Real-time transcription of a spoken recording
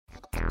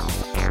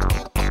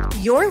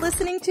You're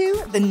listening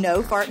to the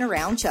No Farting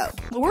Around Show.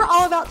 We're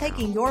all about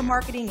taking your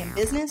marketing and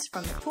business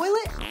from the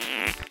toilet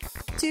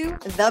to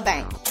the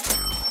bank.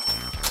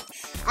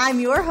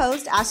 I'm your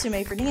host, Ashley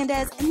Mae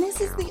Fernandez, and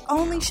this is the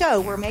only show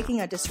where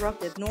making a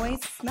disruptive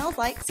noise smells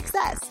like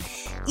success.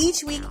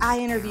 Each week, I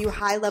interview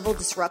high-level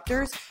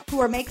disruptors who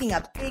are making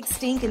a big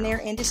stink in their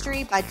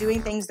industry by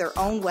doing things their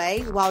own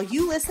way while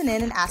you listen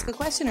in and ask a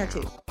question or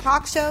two.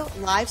 Talk show,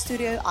 live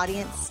studio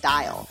audience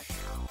style.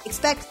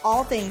 Expect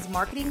all things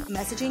marketing,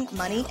 messaging,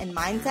 money, and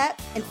mindset,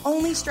 and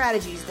only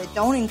strategies that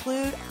don't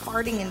include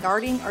farting and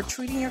darting or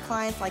treating your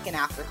clients like an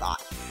afterthought.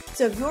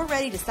 So if you're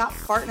ready to stop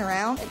farting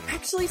around and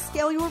actually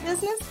scale your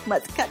business,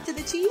 let's cut to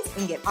the cheese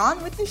and get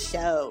on with the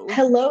show.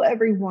 Hello,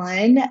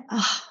 everyone.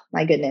 Oh,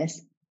 my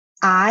goodness.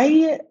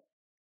 I'm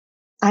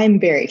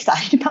very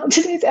excited about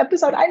today's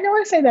episode. I know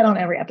I say that on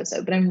every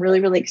episode, but I'm really,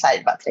 really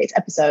excited about today's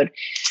episode.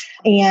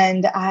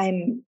 And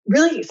I'm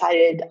really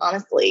excited,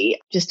 honestly,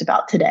 just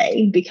about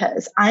today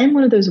because I'm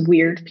one of those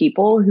weird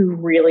people who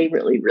really,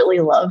 really,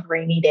 really love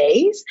rainy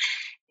days.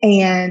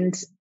 And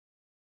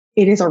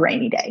it is a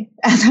rainy day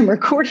as I'm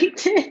recording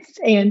this.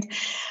 And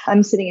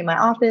I'm sitting in my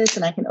office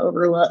and I can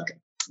overlook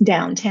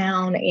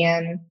downtown,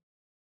 and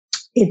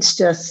it's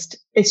just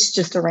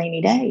a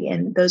rainy day.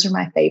 And those are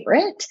my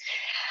favorite.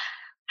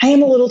 I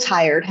am a little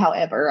tired,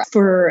 however.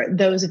 For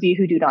those of you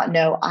who do not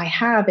know, I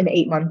have an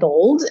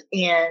 8-month-old,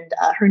 and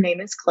her name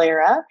is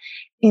Clara,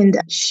 and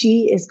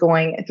she is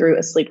going through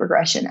a sleep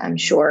regression, I'm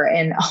sure.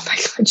 And oh my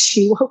God,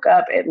 she woke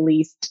up at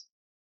least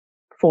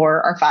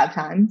 4 or 5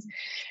 times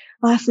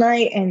last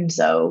night. And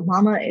so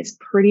Mama is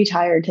pretty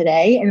tired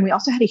today. And we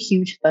also had a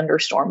huge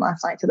thunderstorm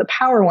last night. So the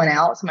power went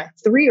out. So my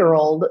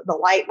 3-year-old, the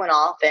light went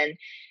off. And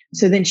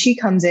so then she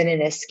comes in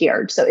and is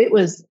scared. So it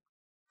was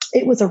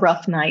a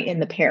rough night in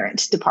the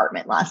parent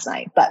department last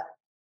night, but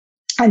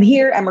I'm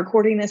here, I'm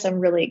recording this. I'm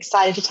really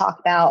excited to talk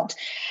about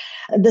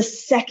the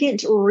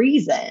second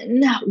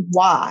reason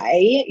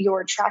why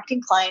you're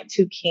attracting clients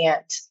who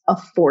can't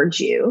afford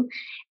you.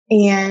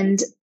 And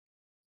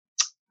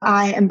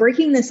I am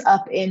breaking this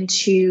up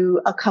into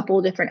a couple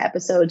different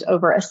episodes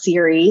over a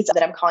series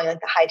that I'm calling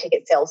like the high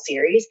ticket sales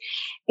series.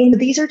 And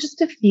these are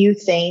just a few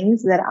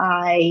things that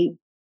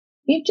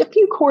a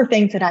few core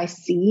things that I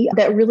see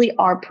that really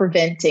are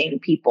preventing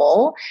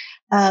people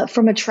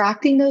from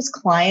attracting those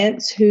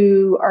clients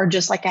who are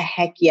just like a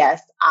heck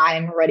yes,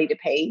 I'm ready to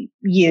pay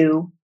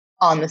you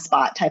on the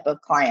spot type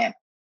of client.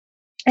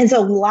 And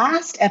so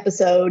last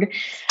episode,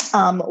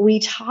 we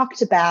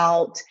talked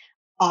about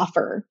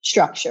offer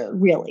structure,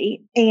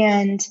 really.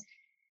 And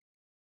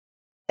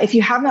if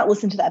you have not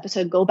listened to the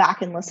episode, go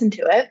back and listen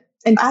to it.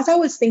 And as I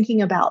was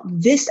thinking about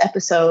this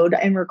episode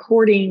and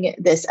recording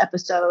this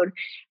episode,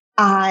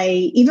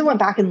 I even went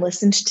back and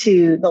listened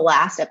to the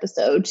last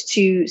episode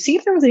to see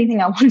if there was anything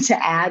I wanted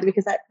to add,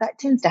 because that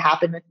tends to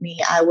happen with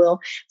me. I will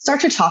start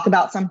to talk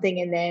about something,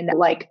 and then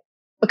like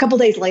a couple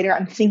days later,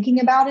 I'm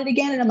thinking about it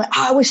again. And I'm like,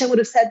 oh, I wish I would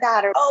have said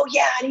that. Or, oh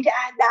yeah, I need to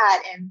add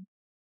that. And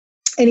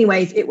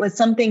anyways, it was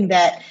something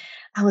that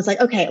I was like,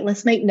 okay,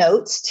 let's make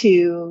notes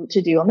to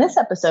do on this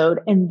episode.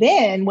 And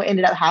then what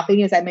ended up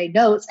happening is I made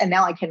notes, and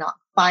now I cannot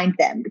find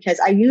them because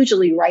I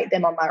usually write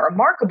them on my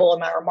Remarkable, and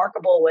my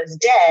Remarkable was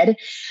dead.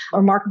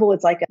 Remarkable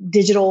is like a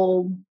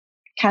digital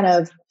kind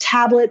of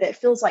tablet that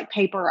feels like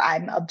paper.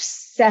 I'm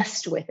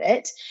obsessed with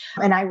it,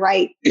 and I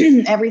write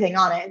everything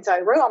on it. And so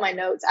I wrote all my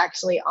notes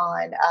actually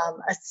on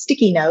a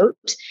sticky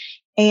note,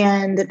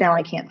 and now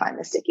I can't find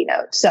the sticky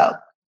note. So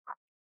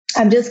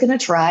I'm just going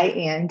to try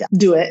and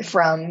do it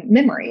from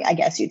memory, I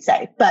guess you'd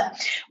say. But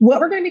what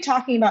we're going to be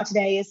talking about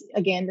today is,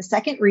 again, the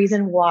second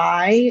reason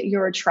why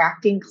you're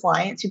attracting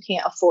clients who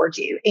can't afford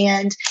you.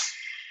 And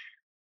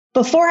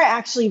before I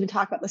actually even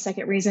talk about the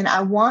second reason,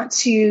 I want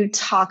to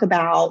talk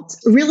about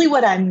really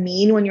what I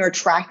mean when you're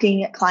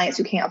attracting clients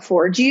who can't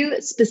afford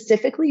you,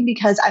 specifically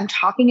because I'm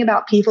talking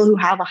about people who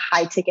have a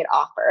high ticket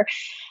offer.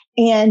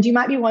 And you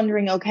might be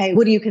wondering, okay,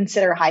 what do you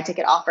consider a high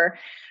ticket offer?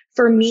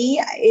 For me,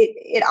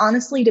 it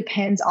honestly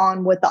depends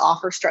on what the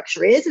offer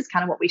structure is. It's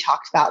kind of what we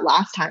talked about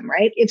last time,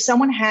 right? If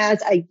someone has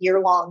a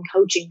year-long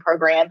coaching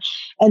program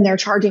and they're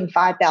charging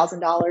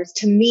 $5,000,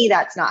 to me,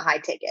 that's not high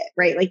ticket,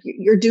 right? Like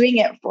you're doing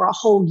it for a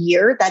whole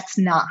year, that's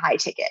not high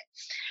ticket.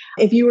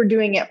 If you were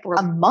doing it for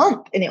a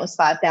month and it was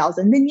 $5,000,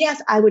 then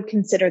yes, I would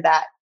consider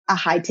that a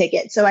high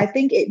ticket. So I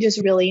think it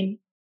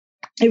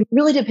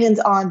really depends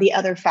on the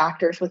other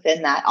factors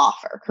within that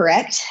offer,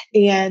 correct?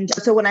 And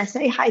so when I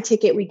say high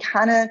ticket, we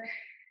kind of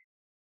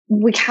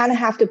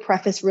have to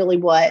preface really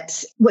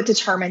what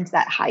determines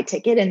that high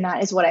ticket. And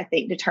that is what I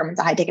think determines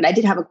a high ticket. I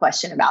did have a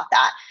question about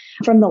that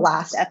from the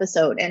last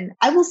episode. And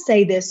I will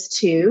say this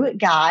too,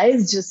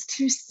 guys, just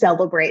to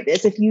celebrate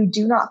this. If you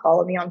do not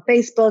follow me on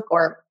Facebook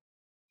or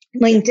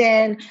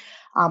LinkedIn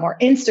or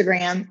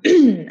Instagram,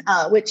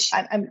 which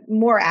I'm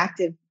more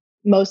active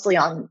mostly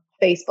on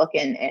Facebook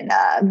and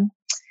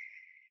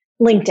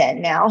LinkedIn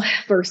now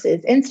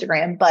versus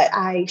Instagram. But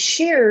I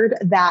shared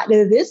that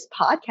this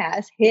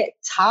podcast hit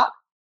top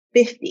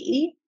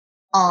 50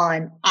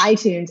 on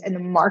iTunes in the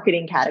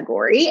marketing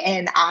category.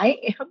 And I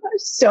am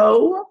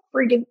so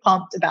freaking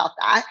pumped about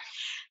that.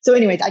 So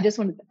anyways, I just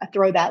wanted to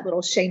throw that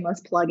little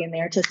shameless plug in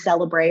there to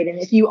celebrate. And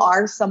if you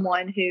are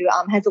someone who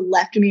has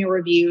left me a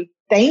review,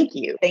 thank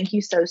you. Thank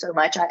you so, so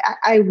much.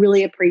 I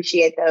really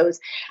appreciate those.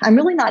 I'm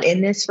really not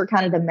in this for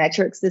kind of the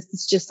metrics. This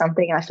is just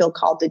something I feel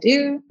called to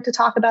do, to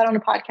talk about on a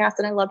podcast,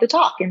 and I love to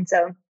talk. And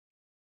so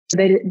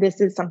this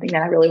is something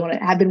that I really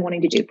have been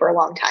wanting to do for a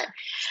long time.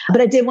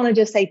 But I did want to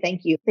just say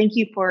thank you. Thank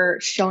you for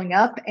showing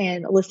up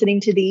and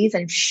listening to these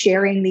and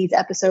sharing these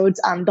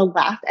episodes. The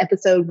last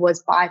episode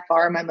was by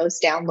far my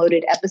most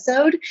downloaded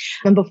episode.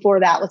 And before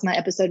that was my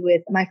episode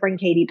with my friend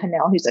Katie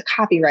Pinnell, who's a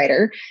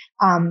copywriter.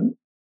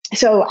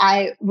 So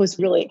I was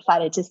really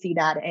excited to see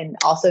that, and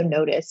also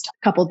noticed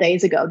a couple of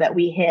days ago that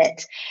we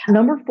hit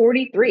number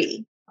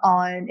 43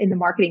 in the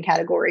marketing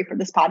category for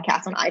this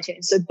podcast on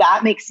iTunes. So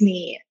that makes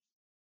me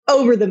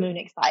over the moon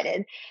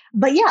excited.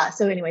 But yeah,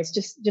 so anyways,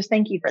 just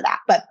thank you for that.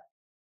 But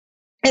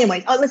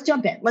anyways, let's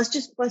jump in. Let's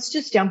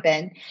just jump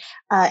in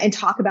and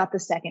talk about the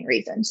second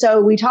reason.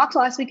 So we talked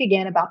last week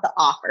again about the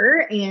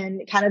offer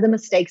and kind of the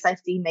mistakes I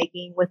see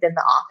making within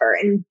the offer.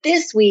 And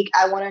this week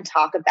I want to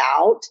talk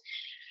about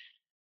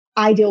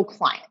ideal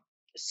client.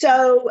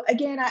 So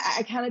again,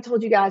 I kind of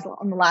told you guys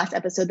on the last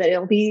episode that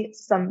it'll be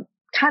some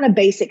kind of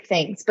basic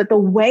things, but the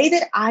way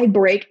that I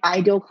break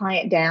ideal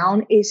client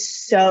down is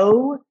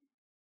so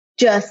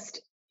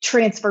just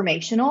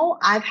transformational.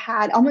 I've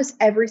had almost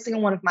every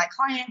single one of my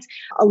clients,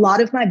 a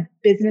lot of my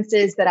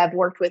businesses that I've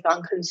worked with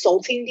on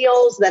consulting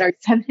deals that are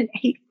 7,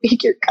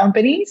 8-figure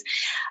companies,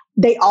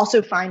 they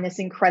also find this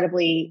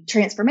incredibly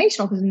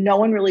transformational because no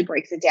one really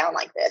breaks it down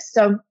like this.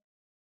 So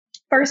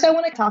first, I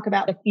want to talk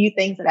about a few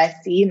things that I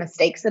see,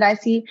 mistakes that I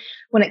see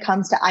when it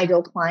comes to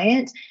ideal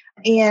client.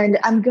 And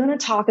I'm going to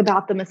talk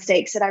about the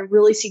mistakes that I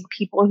really see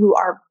people who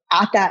are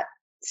at that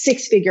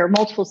 6-figure,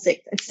 multiple 6,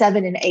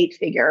 7, and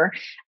 8-figure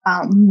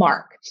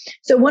mark.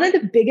 So one of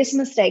the biggest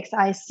mistakes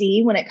I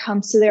see when it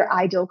comes to their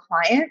ideal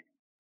client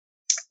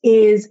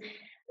is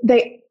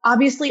they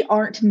obviously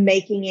aren't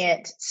making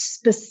it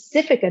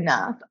specific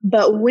enough.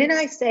 But when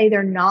I say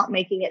they're not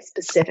making it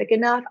specific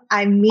enough,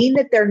 I mean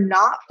that they're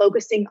not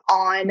focusing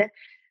on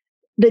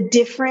the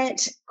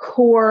different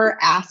core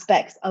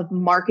aspects of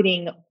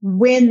marketing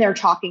when they're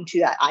talking to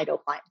that ideal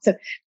client. So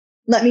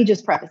let me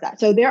just preface that.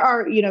 So there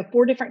are,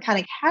 4 different kind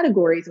of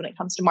categories when it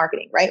comes to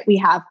marketing, right? We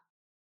have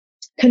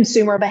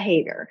consumer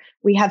behavior,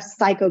 we have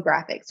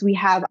psychographics, we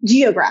have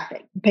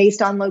geographic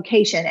based on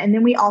location. And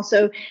then we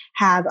also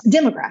have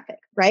demographic,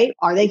 right?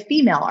 Are they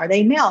female? Are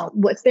they male?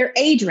 What's their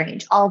age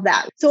range? All of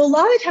that. So a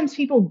lot of times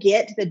people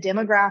get the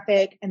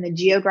demographic and the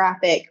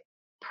geographic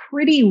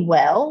pretty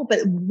well, but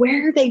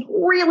where they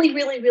really,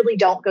 really, really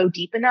don't go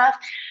deep enough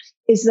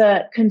is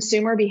the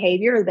consumer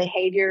behavior,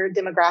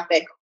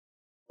 demographic,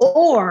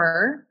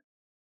 or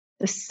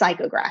the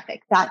psychographic.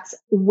 That's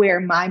where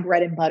my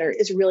bread and butter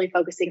is really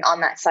focusing on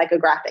that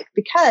psychographic.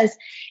 Because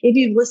if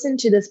you've listened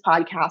to this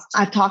podcast,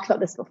 I've talked about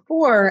this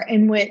before,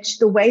 in which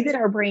the way that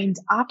our brains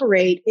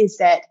operate is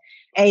that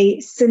a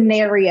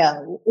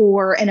scenario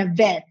or an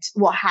event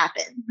will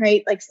happen,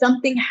 right? Like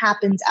something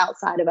happens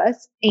outside of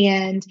us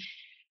and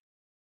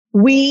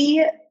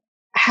we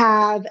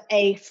have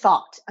a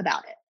thought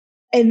about it.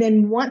 And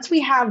then once we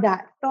have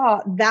that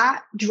thought,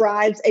 that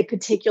drives a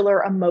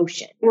particular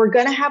emotion. We're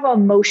going to have an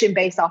emotion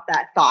based off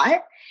that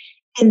thought.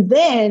 And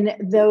then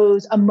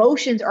those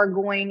emotions are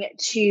going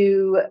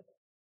to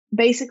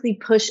basically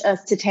push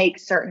us to take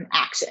certain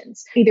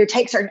actions, either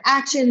take certain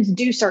actions,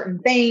 do certain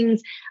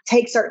things,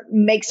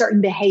 make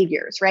certain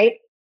behaviors, right?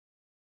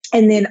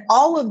 And then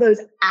all of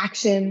those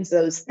actions,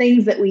 those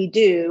things that we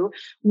do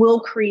will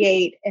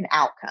create an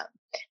outcome.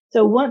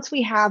 So once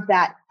we have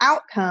that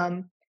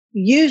outcome,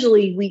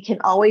 usually we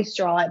can always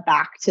draw it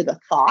back to the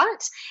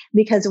thought,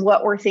 because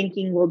what we're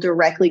thinking will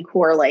directly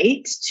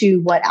correlate to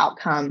what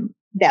outcome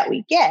that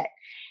we get.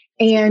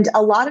 And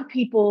a lot of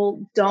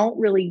people don't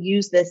really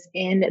use this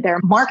in their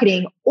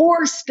marketing,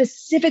 or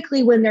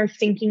specifically when they're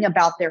thinking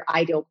about their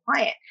ideal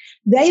client.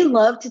 They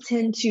love to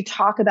tend to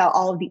talk about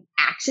all of the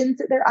actions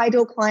that their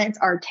ideal clients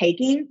are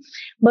taking,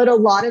 but a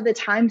lot of the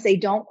times they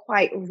don't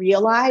quite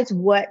realize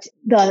what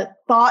the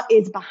thought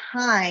is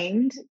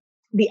behind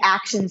the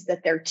actions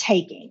that they're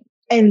taking.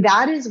 And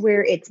that is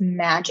where it's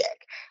magic.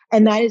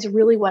 And that is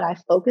really what I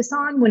focus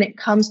on when it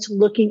comes to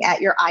looking at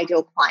your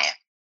ideal client.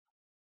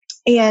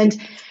 And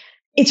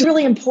it's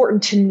really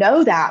important to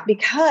know that,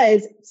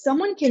 because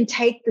someone can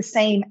take the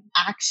same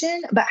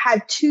action, but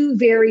have 2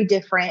 very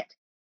different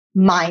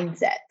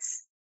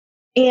mindsets.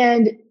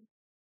 And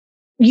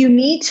you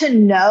need to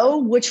know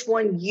which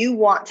one you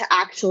want to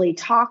actually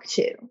talk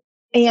to.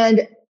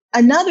 And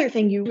another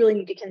thing you really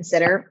need to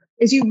consider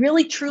is you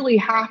really truly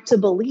have to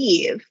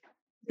believe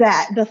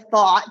that the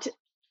thought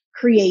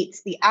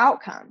creates the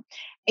outcome,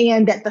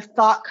 and that the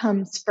thought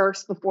comes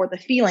first before the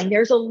feeling.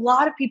 There's a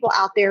lot of people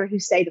out there who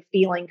say the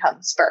feeling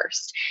comes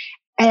first,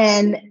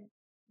 and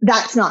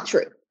that's not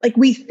true. Like,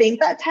 we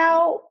think that's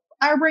how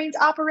our brains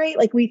operate.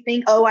 Like, we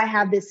think, oh, I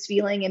have this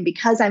feeling, and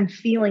because I'm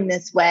feeling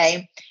this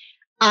way,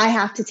 I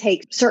have to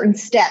take certain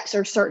steps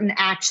or certain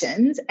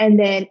actions. And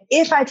then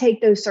if I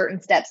take those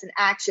certain steps and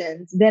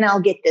actions, then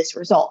I'll get this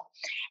result.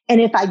 And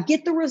if I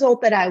get the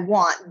result that I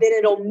want, then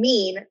it'll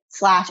mean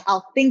 /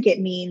 I'll think it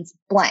means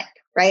blank,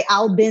 right?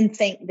 I'll then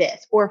think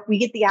this. Or if we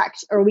get the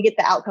action or we get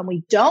the outcome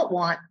we don't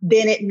want,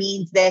 then it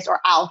means this,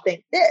 or I'll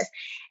think this.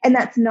 And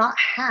that's not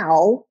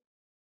how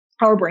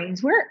our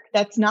brains work.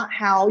 That's not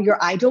how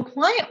your ideal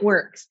client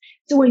works.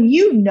 So when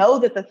you know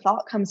that the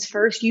thought comes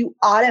first, you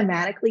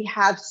automatically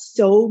have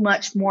so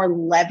much more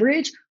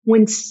leverage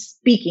when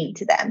speaking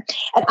to them.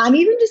 And I'm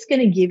even just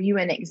going to give you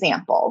an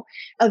example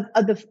of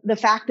the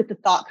fact that the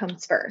thought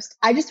comes first.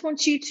 I just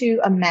want you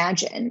to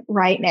imagine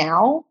right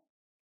now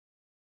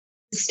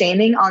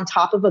standing on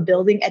top of a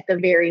building at the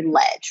very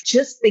ledge.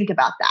 Just think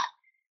about that.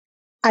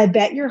 I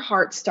bet your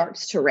heart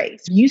starts to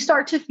race. You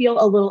start to feel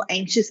a little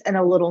anxious and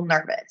a little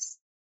nervous.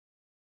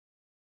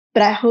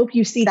 But I hope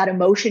you see that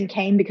emotion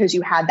came because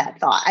you had that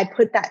thought. I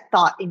put that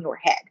thought in your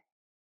head,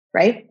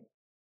 right?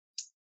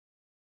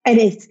 And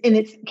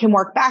it can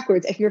work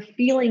backwards. If you're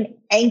feeling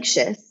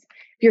anxious,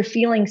 if you're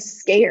feeling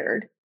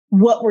scared,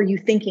 what were you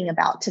thinking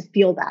about to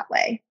feel that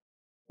way?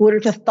 What are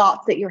the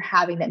thoughts that you're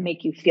having that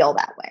make you feel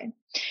that way?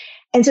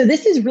 And so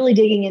this is really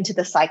digging into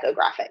the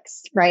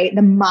psychographics, right?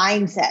 The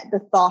mindset,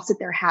 the thoughts that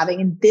they're having.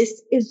 And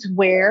this is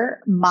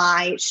where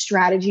my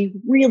strategy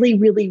really,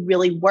 really,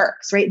 really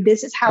works, right?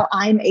 This is how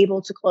I'm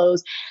able to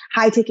close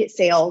high ticket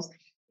sales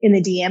in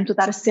the DMs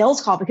without a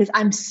sales call, because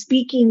I'm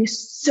speaking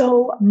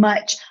so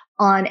much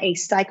on a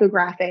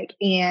psychographic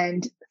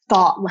and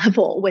thought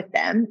level with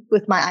them,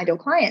 with my ideal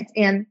clients.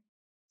 And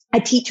I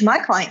teach my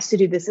clients to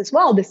do this as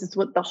well. This is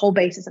what the whole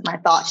basis of my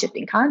thought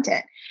shifting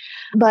content.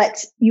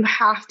 But you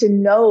have to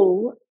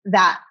know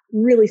that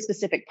really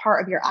specific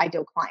part of your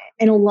ideal client.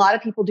 And a lot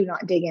of people do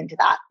not dig into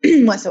that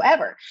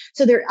whatsoever.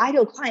 So their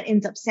ideal client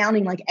ends up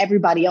sounding like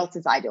everybody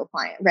else's ideal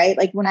client, right?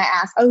 Like when I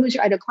ask, oh, who's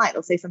your ideal client?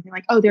 They'll say something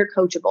like, oh, they're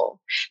coachable.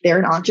 They're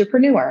an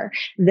entrepreneur.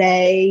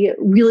 They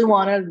really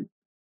want to,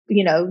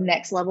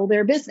 next level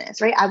their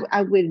business, right?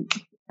 I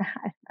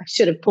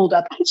should have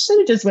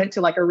just went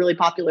to like a really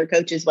popular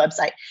coach's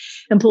website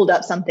and pulled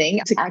up something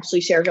to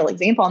actually share a real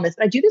example on this.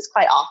 But I do this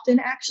quite often,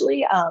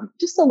 actually.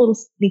 Just a little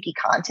sneaky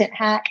content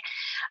hack.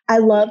 I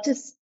love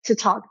to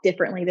talk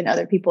differently than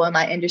other people in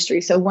my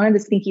industry. So one of the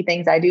sneaky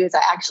things I do is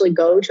I actually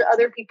go to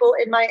other people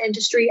in my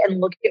industry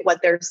and look at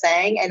what they're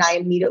saying. And I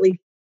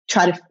immediately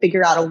try to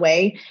figure out a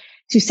way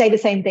to say the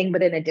same thing,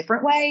 but in a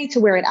different way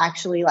to where it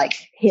actually like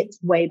hits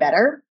way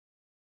better.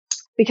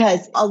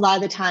 Because a lot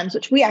of the times,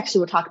 which we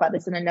actually will talk about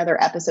this in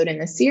another episode in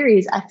this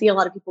series, I see a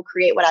lot of people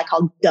create what I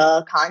call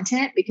duh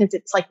content, because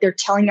it's like they're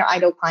telling their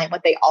ideal client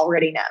what they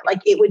already know.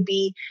 Like it would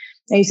be,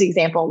 I use the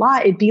example a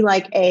lot, it'd be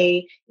like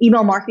a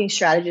email marketing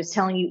strategist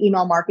telling you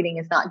email marketing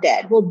is not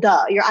dead. Well,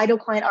 duh, your ideal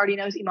client already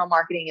knows email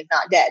marketing is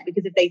not dead,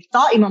 because if they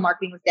thought email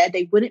marketing was dead,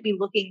 they wouldn't be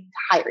looking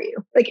to hire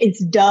you. Like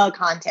it's duh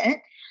content.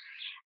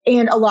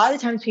 And a lot of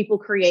the times people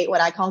create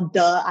what I call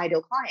duh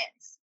ideal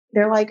clients.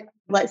 They're like,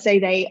 let's say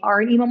they are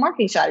an email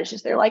marketing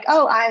strategist. They're like,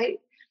 oh,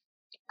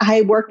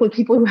 I work with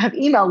people who have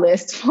email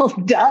lists. Well,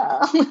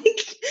 duh.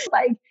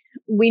 like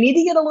we need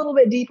to get a little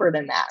bit deeper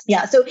than that.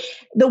 Yeah. So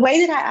the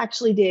way that I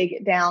actually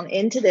dig down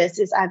into this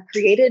is I've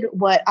created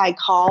what I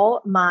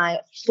call my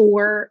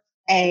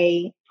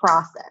 4A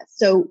process.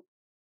 So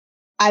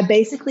I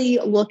basically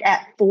look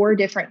at 4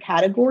 different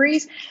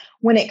categories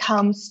when it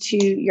comes to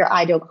your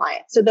ideal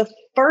client. So the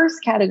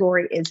first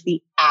category is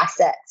the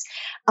assets.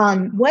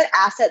 What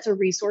assets or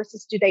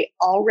resources do they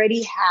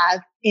already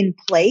have in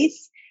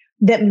place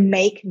that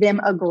make them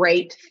a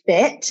great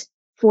fit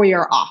for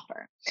your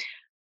offer?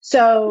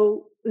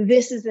 So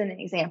this is an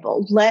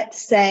example. Let's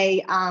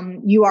say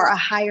you are a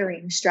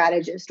hiring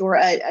strategist or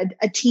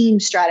a team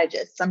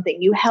strategist,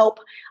 something you help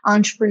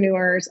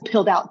entrepreneurs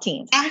build out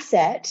teams.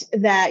 Asset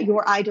that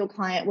your ideal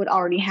client would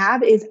already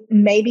have is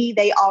maybe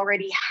they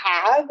already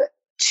have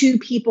 2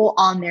 people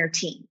on their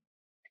team.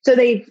 So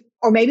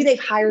maybe they've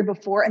hired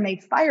before and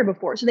they've fired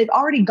before. So they've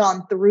already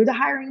gone through the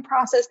hiring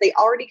process. They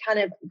already kind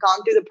of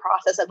gone through the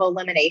process of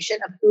elimination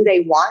of who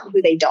they want and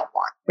who they don't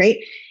want, right?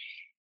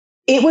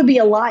 It would be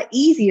a lot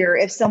easier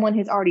if someone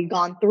has already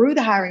gone through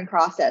the hiring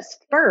process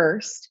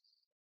first,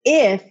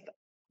 if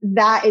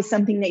that is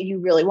something that you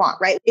really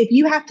want, right? If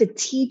you have to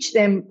teach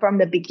them from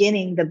the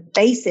beginning, the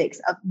basics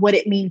of what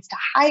it means to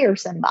hire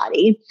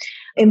somebody,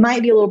 it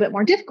might be a little bit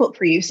more difficult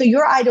for you. So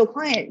your ideal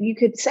client, you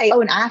could say,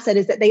 oh, an asset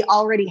is that they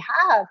already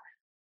have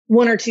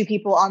 1 or 2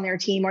 people on their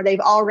team, or they've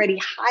already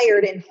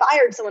hired and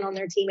fired someone on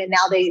their team. And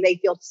now they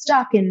feel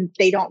stuck and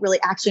they don't really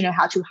actually know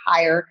how to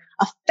hire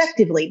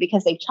effectively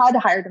because they've tried to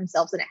hire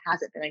themselves and it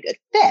hasn't been a good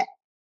fit.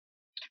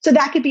 So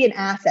that could be an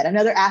asset.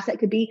 Another asset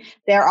could be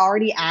they're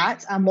already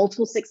at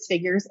multiple 6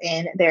 figures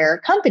in their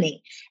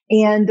company.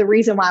 And the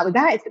reason why with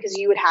that is because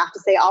you would have to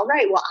say, all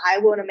right, well, I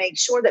want to make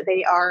sure that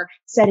they are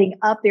setting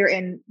up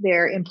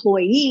their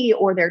employee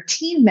or their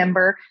team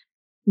member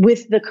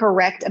with the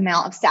correct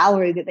amount of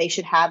salary that they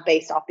should have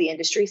based off the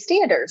industry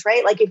standards,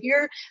 right? Like if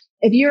you're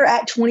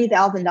at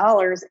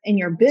 $20,000 in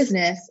your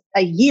business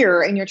a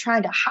year and you're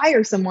trying to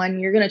hire someone,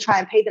 you're going to try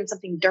and pay them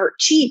something dirt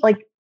cheap. Like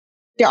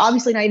they're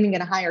obviously not even going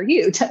to hire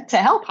you to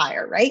help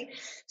hire, right?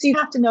 So you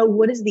have to know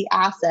what is the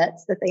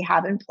assets that they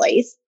have in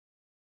place.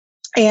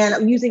 And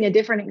I'm using a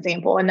different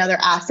example, another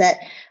asset,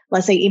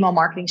 let's say email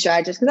marketing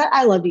strategist, because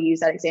I love to use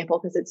that example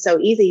because it's so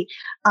easy.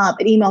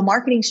 An email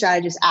marketing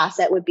strategist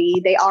asset would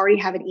be they already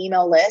have an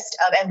email list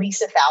of at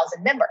least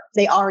 1,000 members.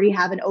 They already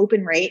have an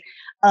open rate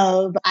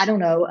of,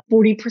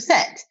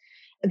 40%.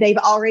 They've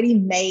already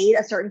made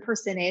a certain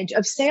percentage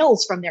of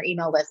sales from their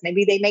email list.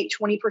 Maybe they make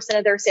 20%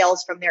 of their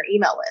sales from their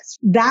email list.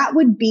 That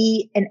would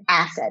be an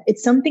asset.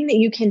 It's something that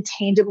you can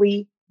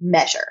tangibly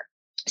measure.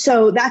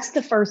 So that's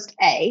the first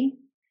A.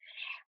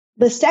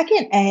 The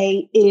second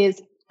A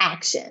is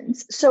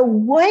actions. So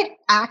what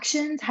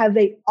actions have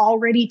they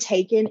already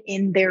taken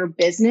in their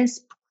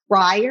business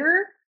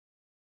prior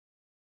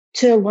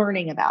to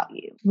learning about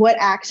you? What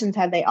actions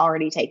have they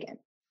already taken?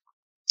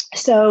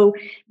 So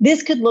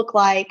this could look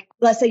like,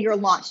 let's say you're a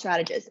launch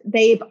strategist.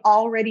 They've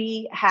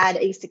already had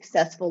a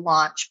successful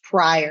launch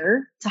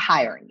prior to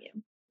hiring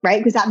you, right?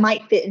 Because that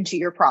might fit into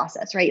your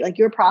process, right? Like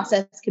your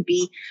process could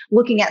be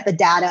looking at the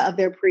data of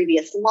their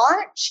previous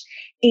launch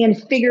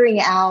and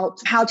figuring out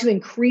how to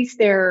increase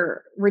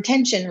their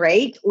retention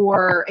rate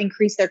or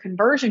increase their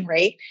conversion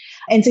rate.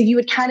 And so you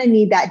would kind of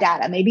need that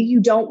data. Maybe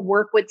you don't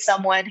work with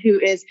someone who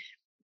is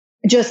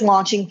just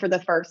launching for the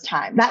first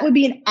time. That would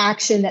be an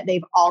action that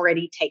they've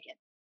already taken.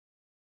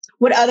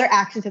 What other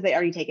actions have they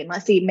already taken?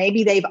 Let's see,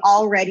 maybe they've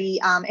already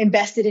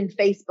invested in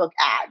Facebook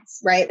ads,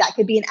 right? That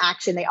could be an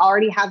action. They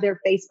already have their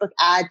Facebook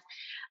ads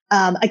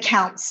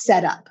accounts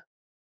set up.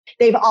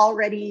 They've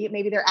already,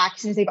 maybe their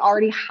actions, they've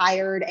already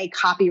hired a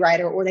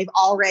copywriter or they've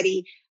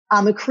already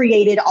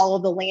created all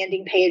of the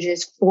landing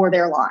pages for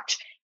their launch.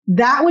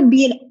 That would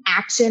be an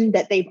action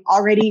that they've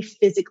already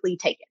physically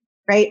taken.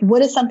 Right?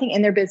 What is something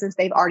in their business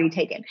they've already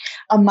taken?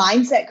 A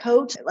mindset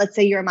coach, let's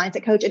say you're a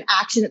mindset coach, an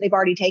action that they've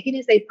already taken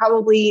is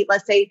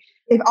let's say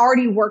they've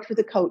already worked with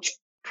a coach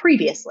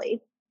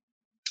previously.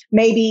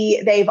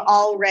 Maybe they've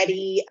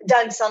already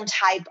done some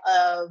type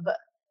of,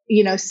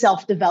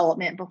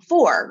 self-development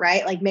before,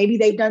 right? Like maybe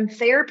they've done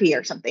therapy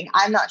or something.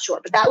 I'm not sure,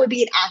 but that would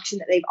be an action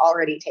that they've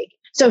already taken.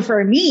 So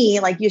for me,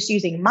 like just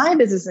using my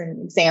business as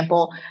an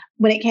example,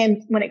 when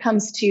it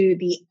comes to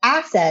the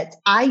assets,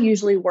 I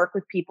usually work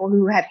with people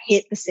who have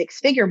hit the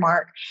 6-figure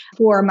mark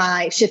for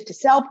my Shift to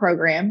Sell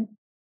program.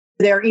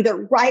 They're either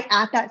right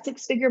at that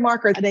 6-figure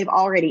mark or they've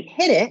already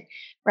hit it,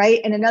 right?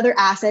 And another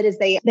asset is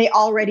they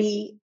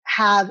already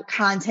have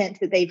content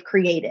that they've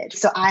created.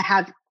 So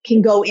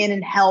can go in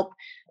and help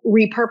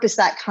repurpose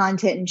that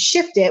content and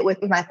shift it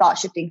with my thought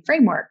shifting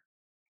framework.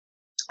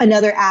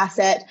 Another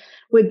asset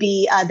would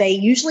be they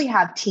usually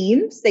have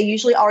teams. They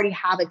usually already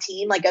have a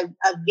team, like a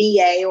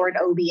VA or an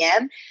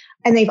OBM,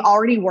 and they've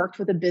already worked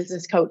with a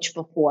business coach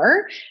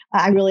before.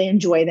 I really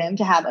enjoy them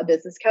to have a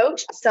business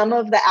coach. Some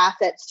of the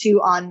assets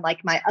too on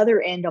like my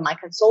other end on my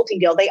consulting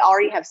deal, they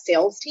already have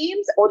sales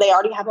teams or they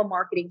already have a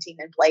marketing team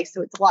in place.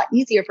 So it's a lot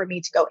easier for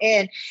me to go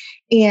in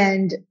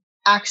and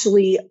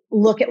actually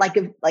look at like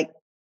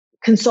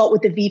consult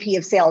with the VP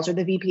of sales or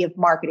the VP of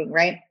marketing,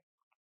 right?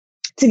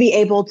 To be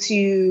able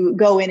to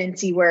go in and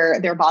see where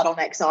their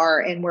bottlenecks are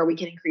and where we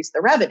can increase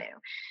the revenue.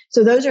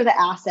 So those are the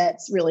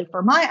assets really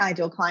for my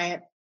ideal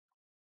client.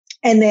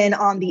 And then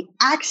on the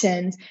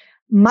actions,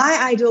 my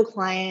ideal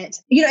client,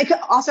 it could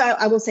also,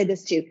 I will say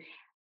this too,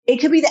 it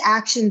could be the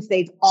actions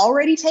they've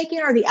already taken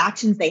or the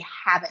actions they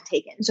haven't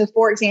taken. So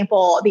for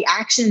example, the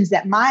actions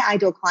that my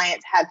ideal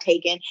clients have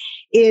taken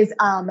is,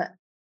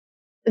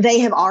 they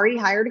have already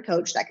hired a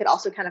coach. That could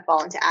also kind of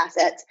fall into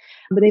assets,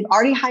 but they've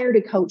already hired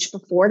a coach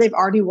before. They've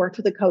already worked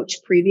with a coach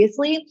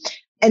previously.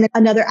 And then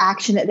another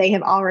action that they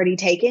have already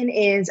taken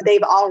is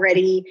they've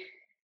already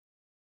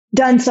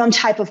done some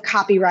type of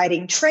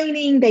copywriting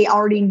training. They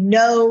already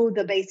know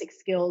the basic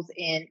skills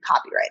in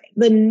copywriting.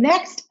 The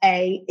next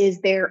A is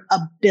their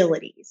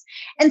abilities.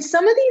 And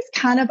some of these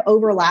kind of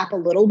overlap a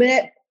little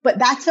bit, but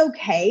that's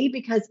okay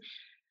because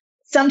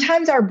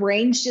sometimes our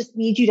brains just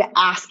need you to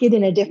ask it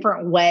in a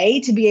different way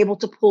to be able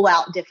to pull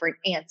out different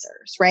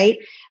answers, right?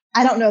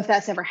 I don't know if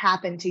that's ever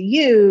happened to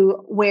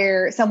you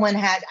where someone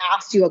has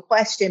asked you a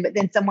question, but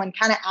then someone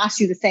kind of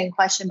asked you the same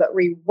question, but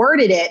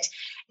reworded it.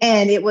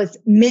 And it was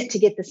meant to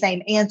get the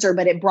same answer,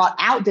 but it brought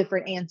out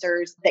different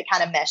answers that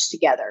kind of meshed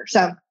together.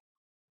 So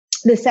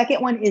the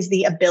second one is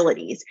the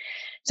abilities.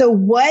 So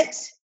what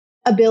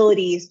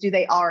abilities do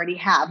they already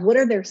have? What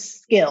are their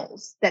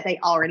skills that they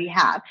already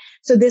have?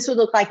 So this would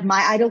look like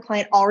my ideal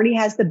client already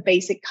has the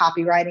basic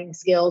copywriting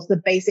skills, the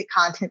basic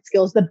content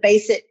skills, the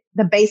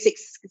basic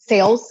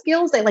sales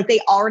skills. They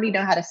already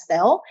know how to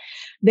sell.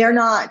 They're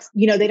not,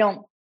 they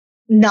don't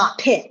not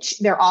pitch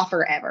their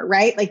offer ever,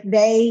 right? Like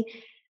they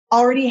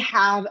already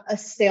have a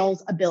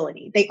sales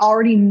ability. They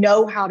already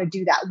know how to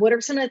do that. What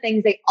are some of the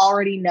things they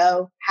already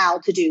know how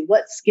to do?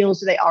 What skills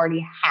do they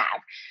already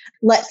have?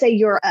 Let's say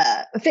you're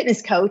a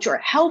fitness coach or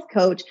a health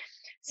coach.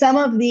 some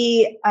of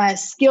the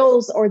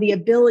skills or the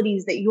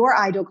abilities that your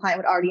ideal client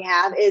would already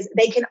have is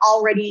they can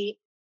already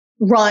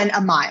run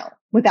a mile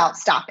without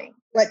stopping.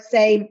 Let's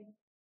say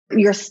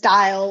your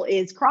style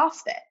is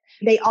CrossFit.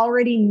 They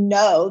already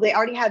know, they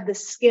already have the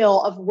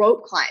skill of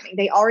rope climbing.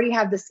 They already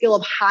have the skill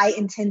of high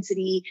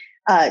intensity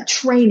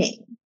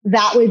training.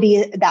 That would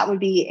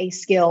be a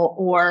skill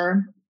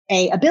or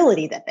a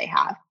ability that they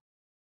have.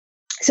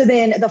 So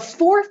then the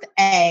fourth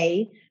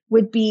A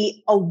would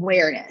be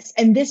awareness.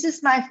 And this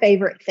is my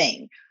favorite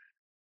thing.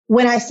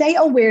 When I say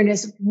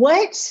awareness,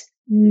 what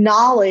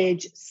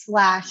knowledge /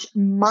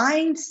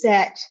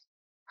 mindset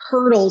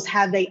hurdles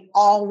have they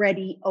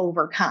already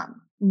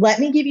overcome? Let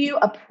me give you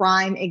a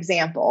prime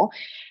example.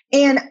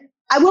 And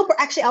I'll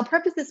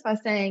preface this by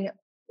saying,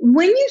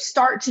 when you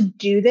start to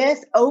do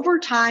this over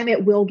time,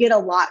 it will get a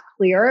lot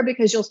clearer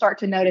because you'll start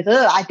to notice,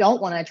 I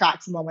don't want to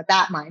attract someone with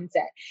that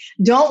mindset.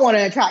 Don't want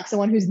to attract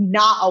someone who's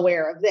not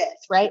aware of this,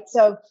 right?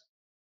 So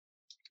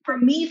for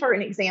me, for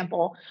an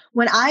example,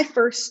 when I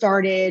first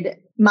started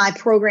my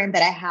program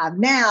that I have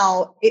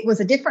now, it was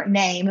a different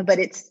name, but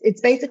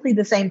it's basically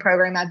the same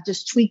program. I've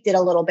just tweaked it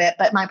a little bit,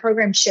 but my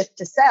program Shift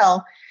to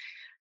Sell,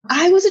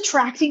 I was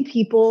attracting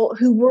people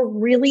who were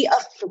really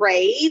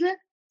afraid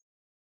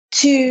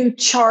to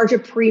charge a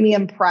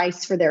premium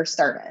price for their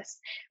service,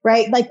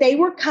 right? Like they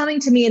were coming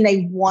to me and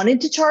they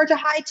wanted to charge a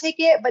high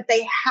ticket, but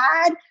they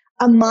had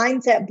a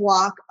mindset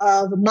block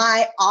of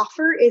my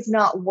offer is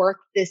not worth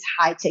this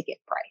high ticket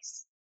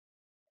price.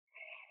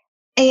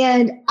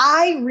 And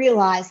I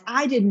realized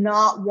I did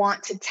not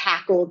want to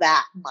tackle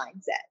that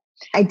mindset.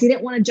 I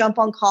didn't want to jump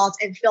on calls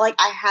and feel like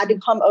I had to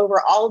come over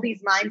all of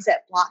these mindset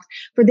blocks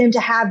for them to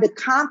have the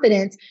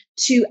confidence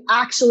to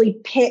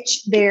actually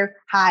pitch their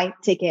high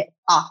ticket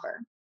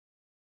offer.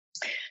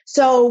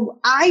 So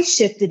I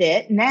shifted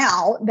it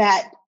now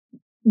that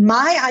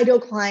my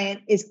ideal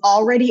client is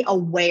already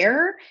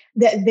aware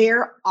that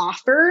their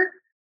offer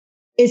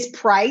is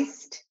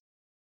priced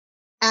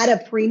at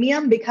a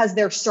premium because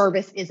their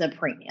service is a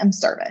premium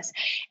service.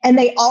 And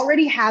they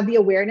already have the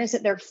awareness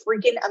that they're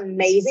freaking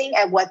amazing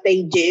at what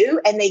they do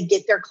and they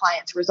get their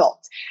clients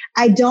results.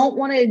 I don't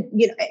want to,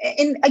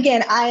 and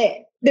again,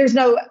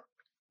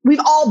 we've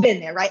all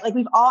been there, right? Like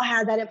we've all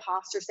had that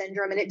imposter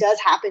syndrome and it does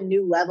happen,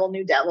 new level,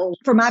 new devil.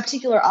 For my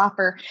particular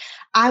offer,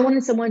 I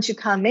wanted someone to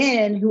come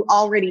in who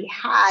already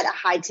had a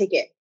high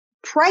ticket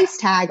price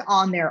tag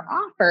on their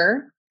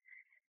offer.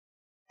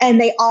 And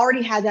they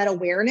already had that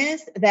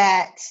awareness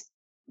that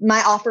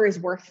my offer is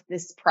worth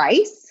this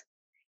price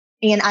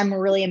and I'm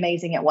really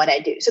amazing at what I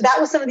do. So that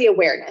was some of the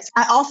awareness.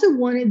 I also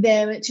wanted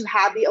them to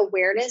have the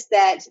awareness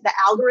that the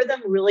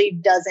algorithm really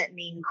doesn't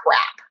mean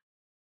crap.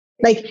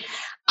 Like,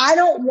 I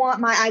don't want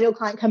my ideal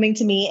client coming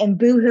to me and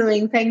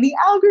boo-hooing saying the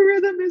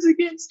algorithm is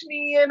against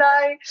me and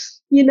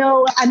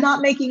I'm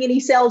not making any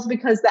sales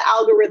because the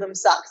algorithm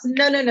sucks.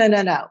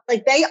 No.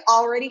 Like they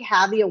already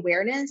have the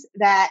awareness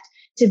that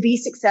to be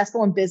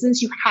successful in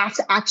business, you have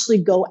to actually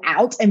go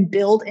out and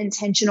build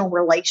intentional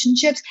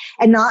relationships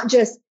and not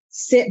just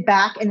sit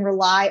back and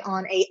rely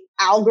on a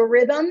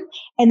algorithm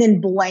and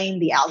then blame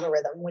the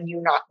algorithm when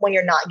you're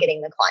not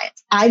getting the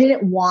clients. I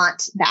didn't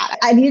want that.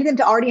 I needed them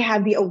to already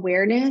have the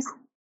awareness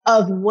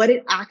of what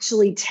it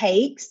actually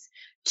takes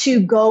to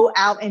go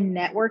out and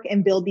network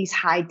and build these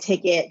high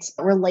ticket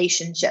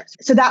relationships.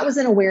 So that was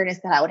an awareness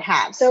that I would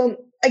have. So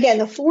again,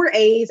 the 4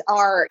 A's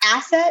are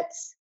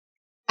assets,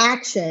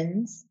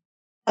 actions,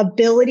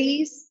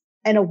 abilities,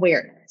 and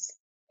awareness.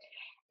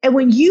 And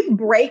when you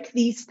break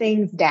these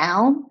things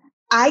down,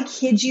 I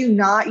kid you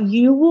not,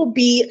 you will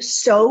be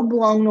so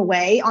blown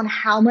away on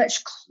how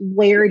much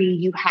clarity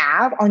you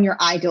have on your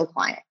ideal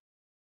client.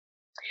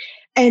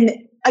 And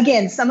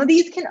again, some of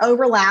these can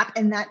overlap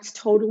and that's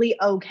totally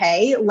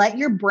okay. Let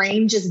your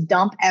brain just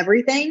dump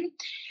everything.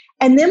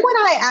 And then what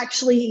I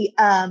actually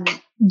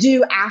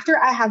do after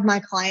I have my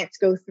clients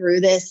go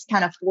through this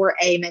kind of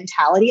 4A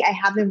mentality, I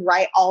have them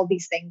write all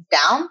these things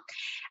down.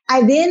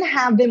 I then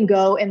have them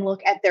go and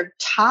look at their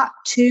top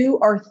 2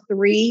 or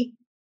 3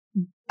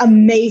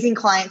 amazing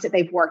clients that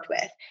they've worked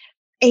with.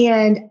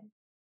 And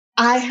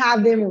I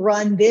have them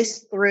run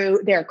this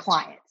through their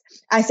clients.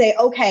 I say,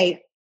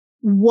 okay,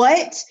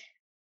 what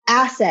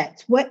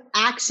assets, what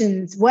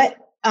actions, what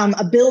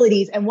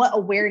abilities, and what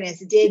awareness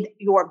did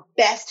your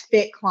best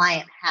fit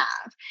client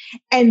have?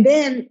 And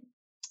then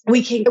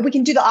we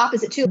can do the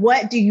opposite too.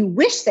 What do you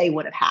wish they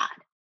would have had?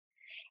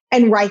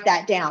 And write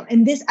that down.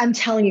 And this, I'm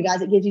telling you guys,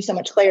 it gives you so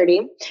much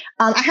clarity.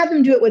 I have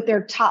them do it with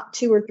their top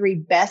 2 or 3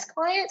 best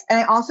clients. And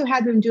I also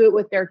have them do it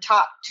with their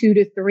top 2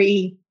 to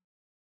 3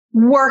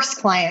 worst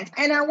clients.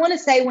 And I want to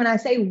say, when I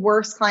say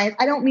worst clients,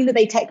 I don't mean that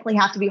they technically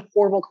have to be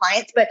horrible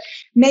clients, but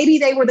maybe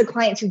they were the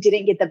clients who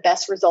didn't get the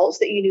best results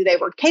that you knew they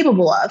were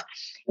capable of.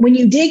 When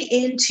you dig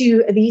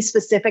into these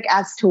specific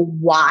as to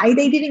why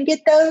they didn't get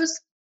those,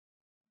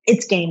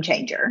 it's game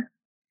changer.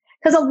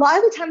 Because a lot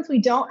of the times we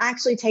don't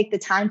actually take the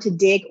time to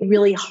dig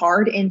really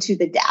hard into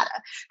the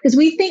data because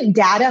we think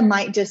data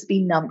might just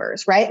be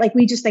numbers, right? Like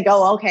we just think,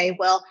 oh, okay,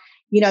 well,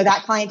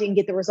 that client didn't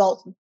get the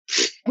results.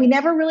 We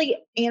never really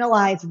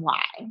analyze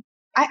why.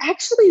 I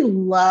actually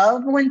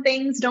love when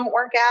things don't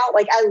work out.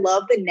 Like I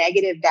love the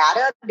negative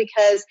data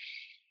because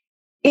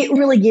it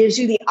really gives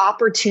you the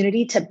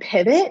opportunity to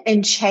pivot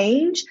and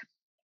change.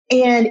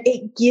 And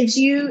it gives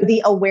you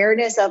the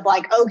awareness of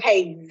like,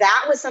 okay,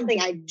 that was something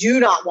I do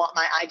not want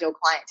my ideal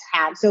client to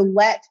have. So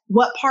what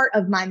part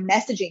of my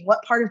messaging,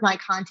 what part of my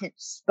content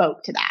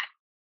spoke to that?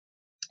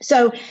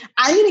 So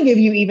I'm going to give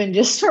you even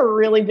just a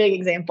really big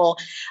example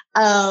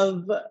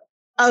of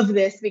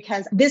this,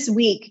 because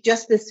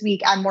just this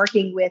week, I'm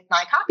working with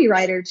my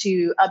copywriter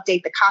to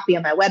update the copy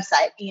on my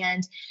website.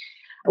 And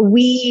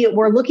we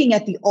were looking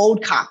at the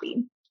old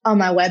copy on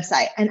my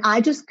website, and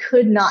I just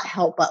could not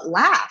help but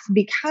laugh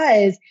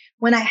because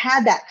when I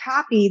had that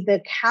copy,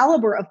 the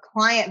caliber of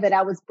client that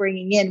I was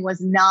bringing in was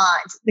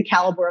not the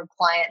caliber of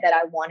client that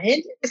I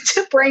wanted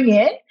to bring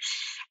in.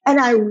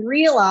 And I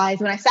realized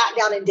when I sat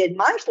down and did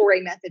my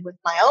 4A method with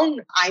my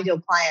own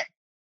ideal client,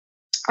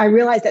 I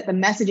realized that the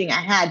messaging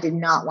I had did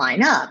not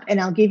line up.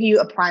 And I'll give you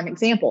a prime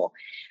example.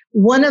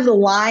 One of the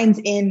lines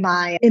in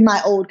my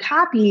old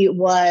copy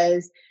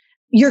was,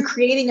 you're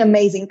creating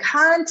amazing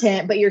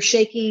content, but you're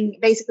shaking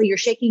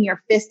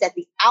your fist at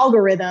the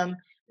algorithm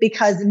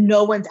because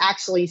no one's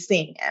actually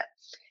seeing it.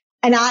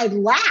 And I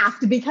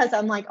laughed because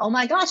I'm like, oh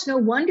my gosh, no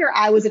wonder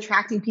I was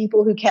attracting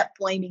people who kept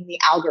blaming the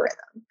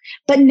algorithm.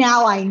 But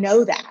now I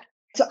know that.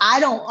 So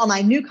on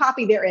my new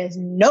copy, there is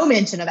no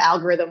mention of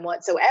algorithm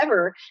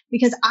whatsoever,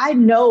 because I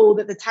know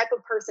that the type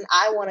of person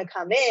I want to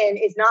come in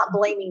is not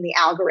blaming the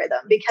algorithm.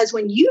 Because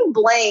when you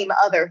blame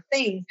other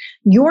things,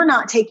 you're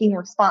not taking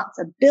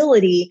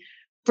responsibility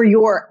for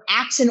your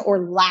action or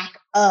lack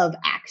of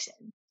action.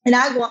 And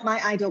I want my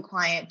ideal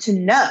client to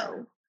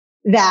know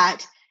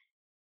that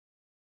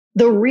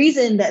the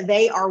reason that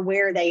they are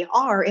where they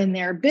are in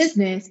their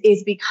business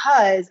is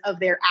because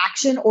of their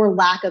action or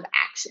lack of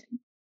action.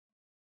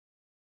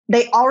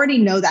 They already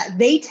know that.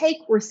 They take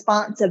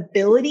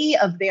responsibility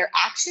of their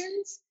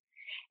actions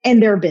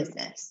and their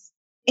business.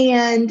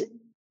 And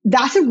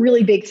that's a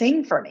really big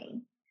thing for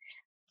me.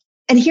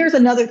 And here's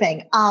another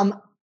thing.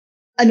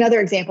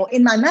 Another example,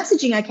 in my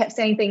messaging, I kept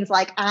saying things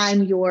like,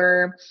 I'm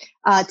your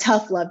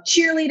tough love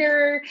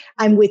cheerleader.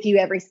 I'm with you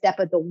every step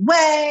of the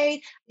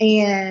way,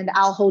 and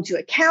I'll hold you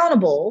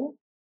accountable.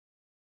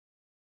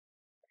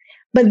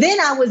 But then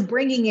I was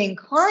bringing in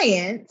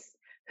clients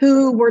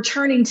who were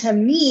turning to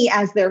me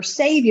as their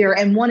savior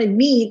and wanted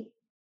me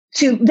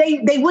to,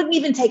 they wouldn't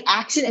even take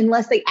action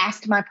unless they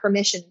asked my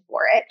permission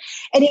for it.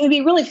 And it would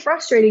be really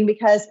frustrating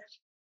because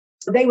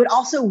they would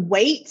also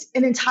wait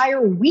an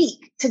entire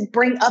week to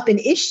bring up an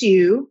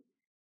issue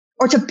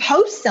or to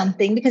post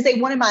something because they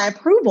wanted my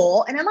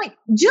approval. And I'm like,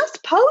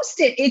 just post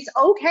it. It's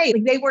okay.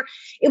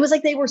 It was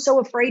like they were so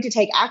afraid to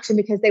take action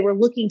because they were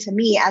looking to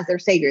me as their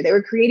savior. They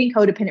were creating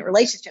codependent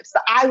relationships,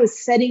 but I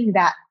was setting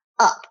that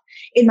up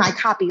in my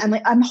copy. I'm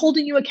like, I'm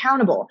holding you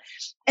accountable.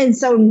 And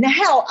so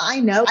now I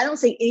know I don't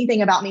say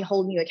anything about me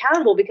holding you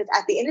accountable, because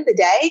at the end of the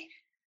day,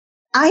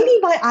 I need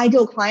my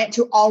ideal client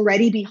to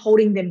already be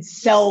holding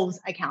themselves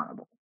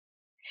accountable.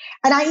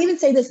 And I even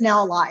say this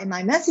now a lot in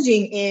my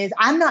messaging is,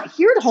 I'm not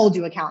here to hold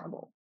you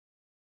accountable.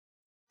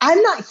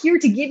 I'm not here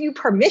to give you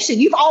permission.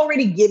 You've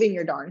already given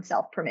your darn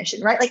self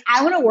permission, right? Like,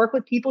 I want to work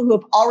with people who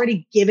have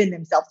already given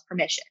themselves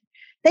permission.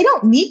 They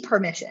don't need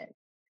permission.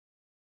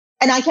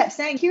 And I kept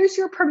saying, here's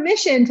your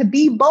permission to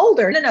be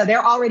bolder. No,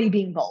 they're already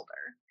being bolder.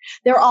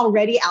 They're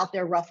already out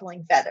there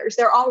ruffling feathers.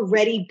 They're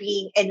already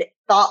being a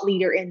thought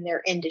leader in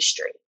their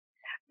industry.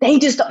 They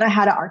just don't know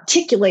how to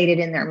articulate it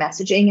in their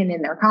messaging and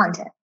in their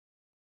content.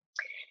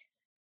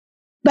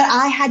 But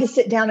I had to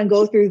sit down and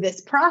go through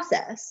this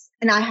process.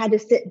 And I had to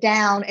sit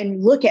down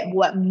and look at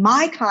what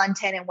my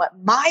content and what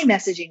my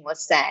messaging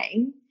was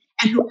saying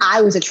and who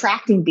I was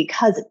attracting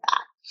because of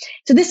that.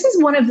 So this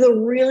is one of the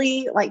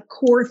really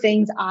core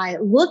things I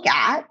look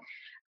at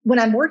when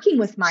I'm working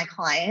with my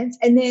clients.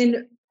 And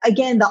then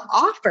again, the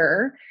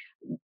offer,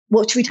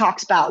 which we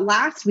talked about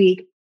last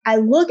week, I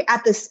look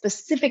at the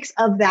specifics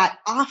of that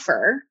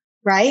offer,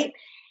 right?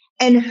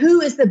 And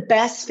who is the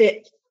best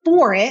fit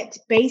for it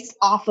based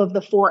off of the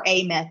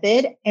 4A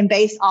method and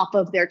based off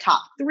of their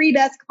top 3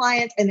 best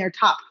clients and their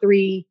top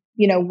 3,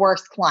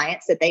 worst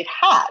clients that they've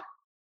had.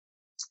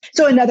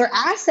 So another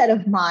asset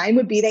of mine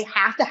would be they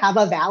have to have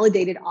a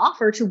validated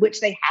offer to which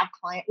they have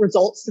client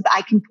results so that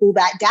I can pull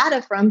that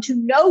data from to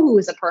know who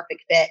is a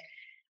perfect fit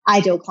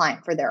ideal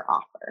client for their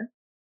offer.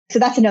 So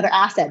that's another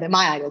asset that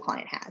my ideal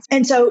client has.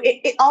 And so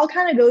it all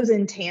kind of goes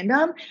in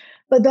tandem,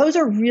 but those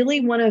are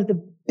really one of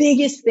the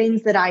biggest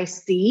things that I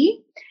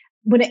see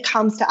when it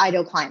comes to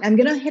ideal client. I'm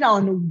going to hit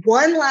on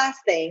one last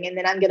thing and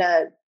then I'm going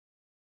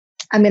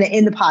to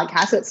end the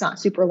podcast so it's not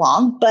super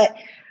long, but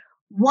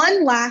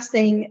one last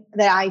thing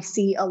that I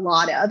see a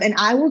lot of, and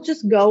I will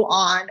just go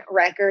on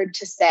record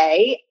to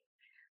say,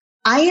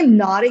 I am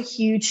not a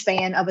huge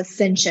fan of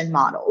ascension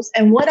models.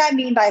 And what I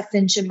mean by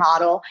ascension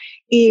model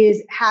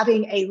is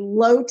having a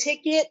low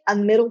ticket, a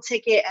middle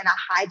ticket, and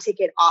a high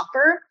ticket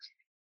offer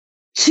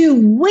to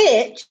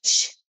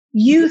which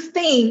you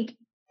think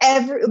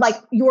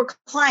your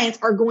clients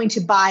are going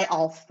to buy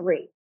all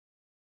 3.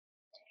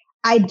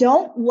 I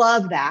don't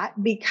love that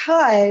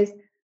because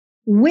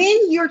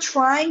when you're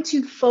trying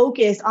to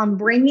focus on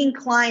bringing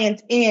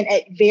clients in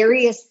at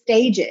various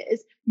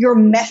stages, your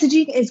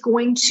messaging is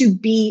going to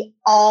be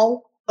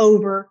all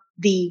over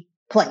the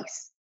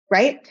place,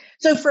 right?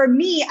 So for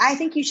me, I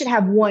think you should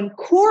have one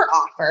core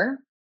offer.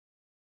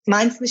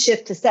 Mine's the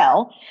shift to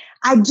sell.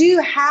 I do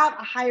have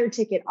a higher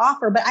ticket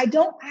offer, but I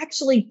don't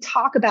actually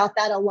talk about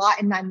that a lot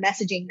in my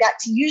messaging.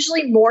 That's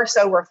usually more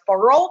so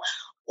referral.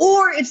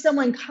 Or if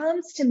someone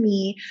comes to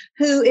me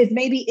who is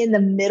maybe in the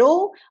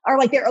middle or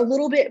like they're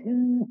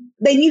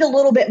they need a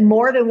little bit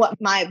more than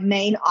what my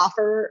main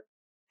offer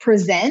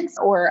presents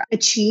or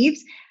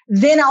achieves,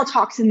 then I'll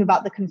talk to them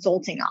about the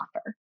consulting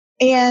offer.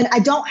 And I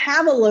don't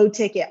have a low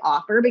ticket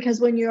offer because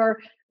when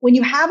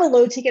you have a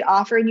low ticket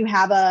offer and you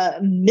have a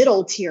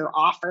middle tier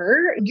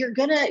offer, your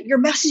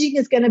messaging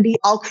is going to be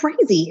all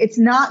crazy. It's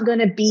not going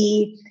to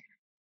be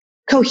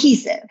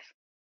cohesive.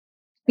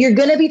 You're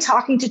going to be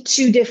talking to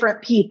two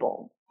different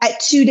people at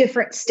two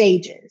different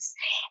stages,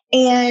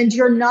 and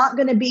you're not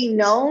going to be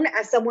known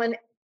as someone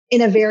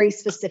in a very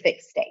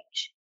specific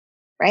stage,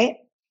 right?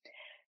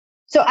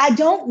 So I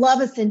don't love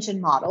ascension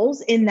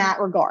models in that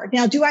regard.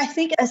 Now, do I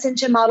think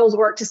ascension models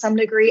work to some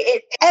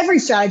degree? Every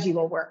strategy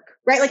will work,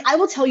 right? Like I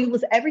will tell you,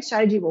 listen, every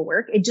strategy will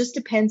work. It just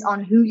depends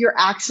on who you're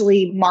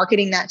actually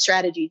marketing that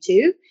strategy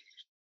to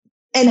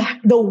and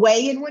the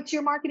way in which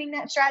you're marketing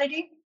that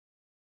strategy.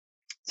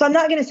 So I'm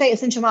not going to say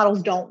ascension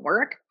models don't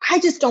work. I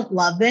just don't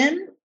love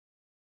them.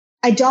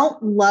 I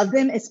don't love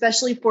them,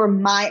 especially for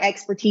my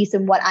expertise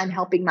and what I'm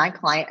helping my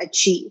client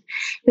achieve.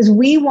 Because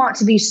we want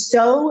to be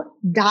so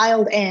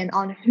dialed in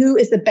on who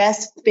is the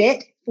best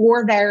fit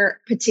for their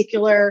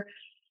particular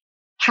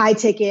high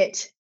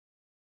ticket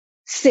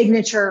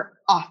signature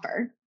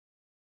offer.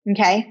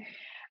 Okay.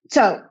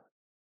 So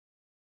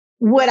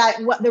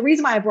the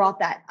reason why I brought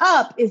that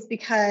up is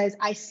because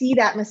I see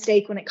that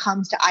mistake when it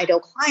comes to ideal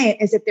client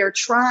is that they're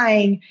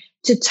trying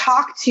to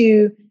talk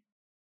to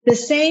the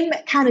same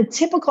kind of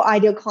typical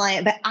ideal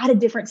client, but at a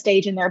different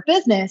stage in their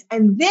business.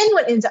 And then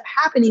what ends up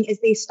happening is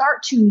they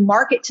start to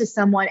market to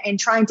someone and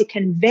trying to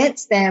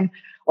convince them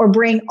or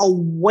bring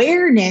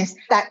awareness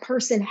that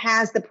person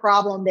has the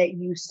problem that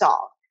you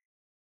solve.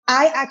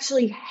 I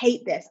actually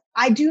hate this.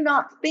 I do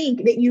not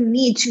think that you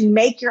need to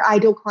make your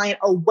ideal client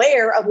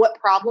aware of what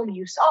problem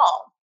you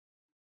solve.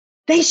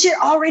 They should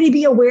already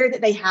be aware that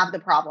they have the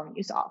problem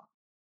you solve.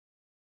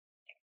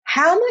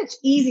 How much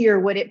easier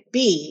would it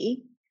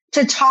be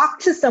to talk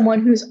to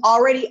someone who's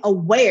already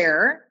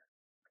aware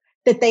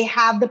that they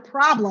have the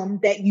problem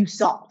that you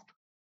solve?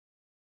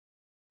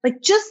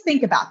 Like, just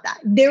think about that.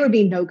 There would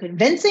be no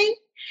convincing.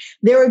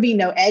 There would be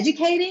no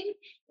educating.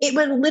 It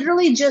would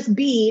literally just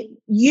be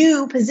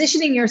you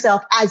positioning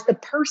yourself as the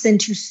person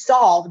to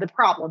solve the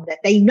problem that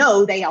they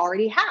know they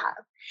already have.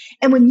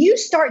 And when you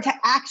start to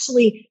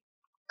actually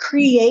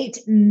create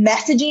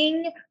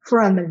messaging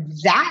from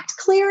that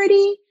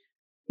clarity,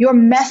 your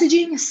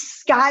messaging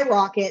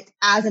skyrockets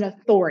as an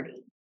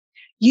authority.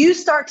 You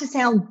start to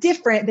sound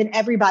different than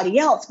everybody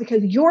else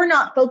because you're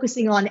not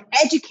focusing on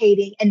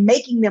educating and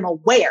making them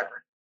aware.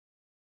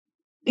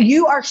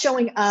 You are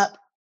showing up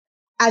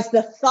as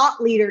the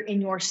thought leader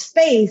in your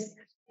space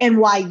and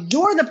why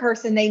you're the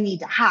person they need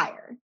to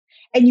hire.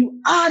 And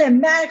you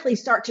automatically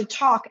start to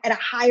talk at a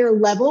higher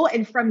level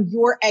and from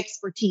your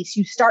expertise,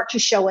 you start to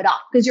show it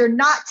off because you're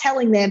not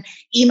telling them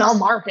email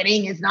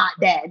marketing is not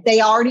dead.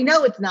 They already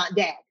know it's not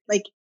dead.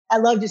 Like, I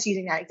love just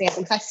using that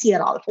example because I see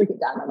it all the freaking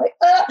time. I'm like,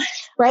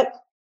 right?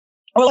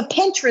 Or a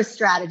Pinterest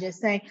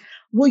strategist saying,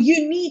 well,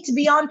 you need to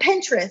be on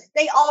Pinterest.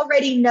 They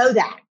already know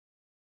that.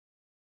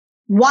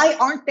 Why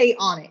aren't they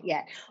on it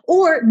yet?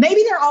 Or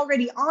maybe they're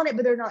already on it,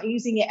 but they're not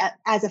using it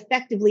as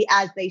effectively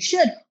as they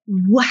should.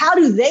 How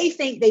do they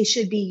think they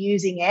should be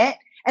using it?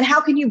 And how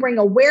can you bring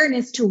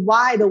awareness to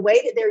why the way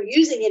that they're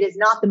using it is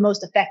not the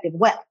most effective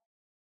way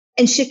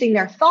and shifting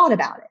their thought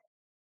about it,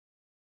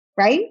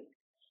 right?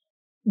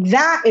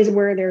 That is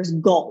where there's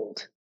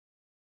gold.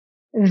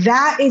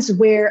 That is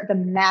where the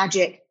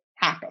magic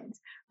happens.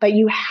 But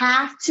you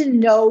have to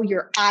know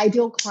your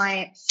ideal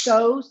client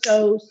so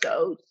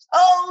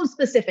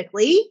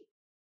specifically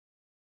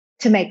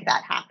to make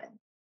that happen.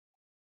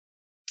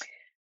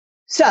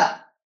 So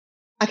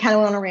I kind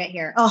of want to rant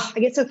here. Oh, I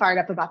get so fired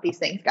up about these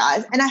things,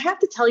 guys. And I have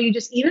to tell you,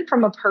 just even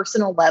from a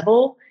personal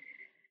level,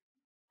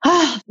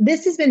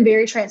 this has been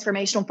very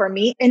transformational for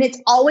me. And it's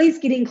always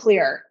getting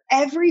clearer.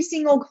 Every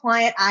single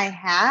client I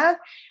have,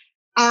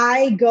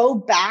 I go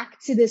back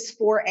to this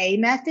 4A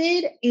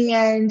method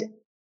and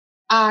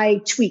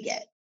I tweak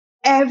it.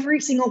 Every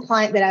single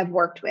client that I've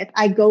worked with,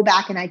 I go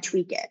back and I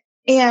tweak it.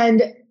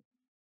 And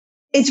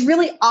it's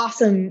really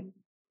awesome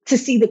to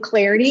see the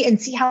clarity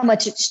and see how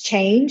much it's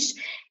changed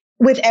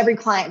with every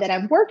client that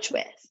I've worked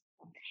with.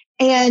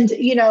 And,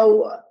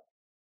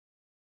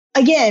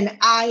 again,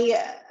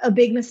 a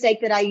big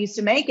mistake that I used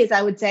to make is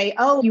I would say,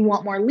 oh, you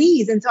want more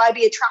leads. And so I'd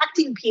be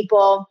attracting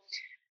people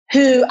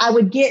who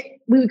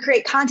we would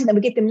create content that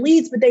would get them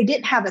leads, but they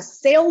didn't have a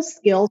sales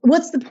skill.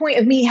 What's the point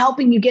of me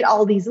helping you get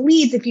all these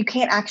leads if you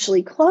can't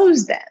actually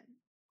close them?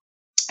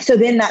 So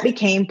then that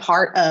became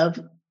part of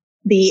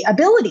the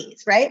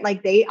abilities, right?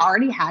 Like they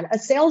already had a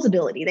sales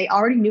ability. They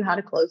already knew how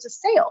to close a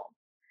sale.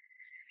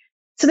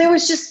 So there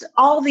was just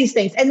all these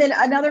things. And then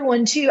another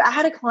one too, I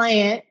had a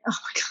client, oh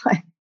my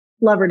God,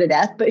 love her to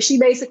death, but she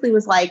basically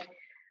was like,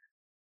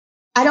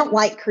 I don't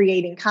like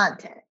creating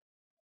content.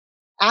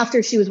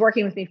 After she was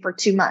working with me for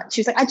 2 months,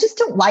 she was like, I just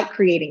don't like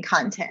creating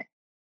content.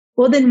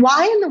 Well, then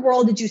why in the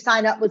world did you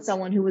sign up with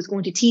someone who was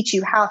going to teach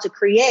you how to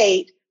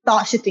create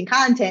thought shifting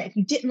content if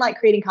you didn't like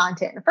creating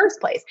content in the first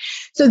place?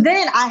 So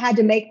then I had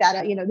to make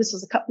that this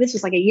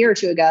was like a year or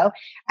two ago.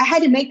 I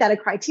had to make that a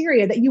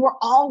criteria that you were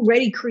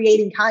already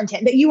creating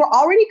content, that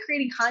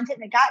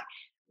that got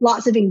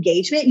lots of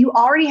engagement. You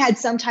already had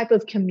some type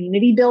of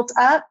community built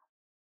up,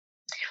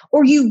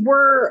 or you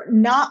were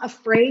not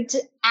afraid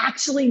to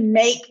actually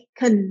make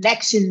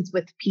connections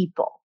with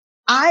people.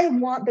 I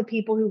want the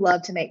people who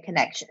love to make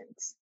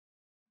connections.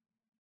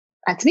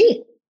 That's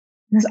me.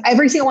 That's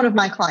every single one of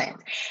my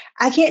clients.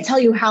 I can't tell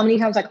you how many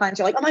times my clients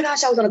are like, oh my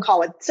gosh, I was on a call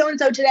with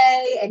so-and-so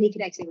today, and he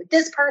connected me with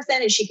this person,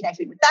 and she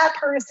connected me with that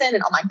person.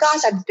 And oh my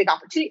gosh, I have this big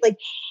opportunity. Like,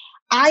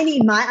 I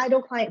need my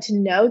ideal client to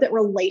know that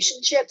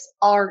relationships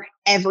are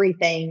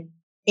everything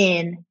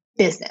in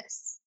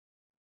business.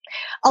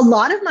 A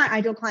lot of my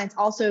ideal clients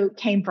also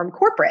came from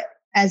corporate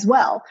as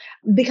well,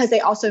 because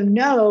they also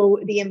know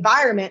the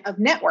environment of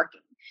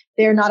networking.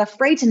 They're not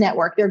afraid to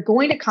network. They're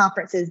going to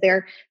conferences.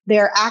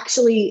 They're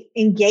actually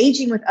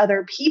engaging with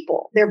other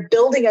people. They're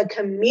building a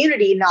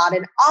community, not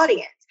an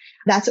audience.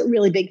 That's a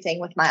really big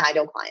thing with my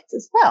ideal clients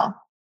as well.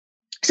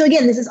 So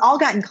again, this has all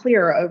gotten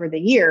clearer over the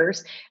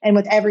years and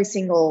with every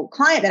single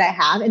client that I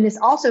have. And this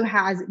also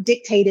has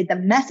dictated the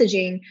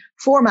messaging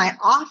for my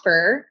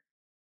offer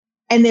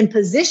and then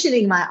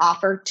positioning my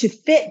offer to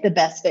fit the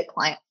best fit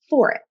client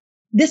for it.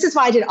 This is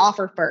why I did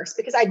offer first,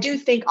 because I do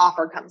think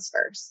offer comes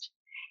first.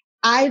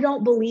 I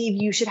don't believe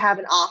you should have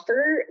an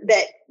offer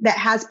that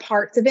has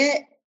parts of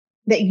it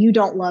that you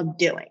don't love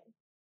doing.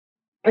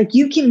 Like,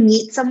 you can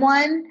meet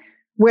someone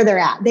where they're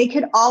at. They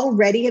could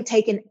already have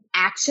taken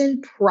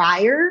action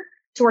prior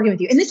to working with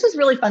you. And this was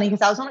really funny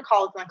because I was on a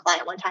call with my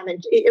client one time,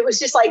 and it was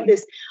just like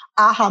this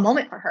aha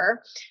moment for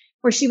her,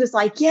 where she was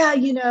like, yeah,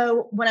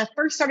 when I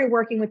first started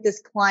working with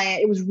this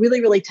client, it was really,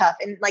 really tough.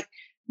 And like,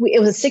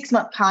 it was a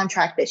 6-month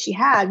contract that she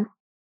had.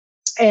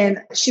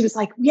 And she was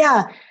like,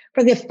 yeah,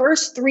 for the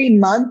first 3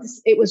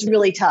 months, it was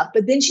really tough.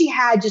 But then she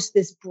had just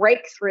this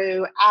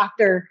breakthrough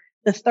after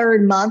the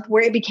 3rd month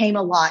where it became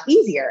a lot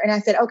easier. And I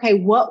said, okay,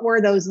 what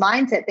were those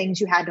mindset things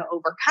you had to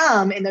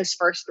overcome in those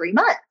first 3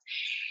 months?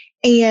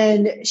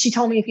 And she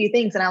told me a few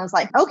things. And I was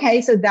like,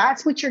 okay, so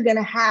that's what you're going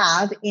to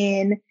have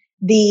in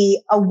the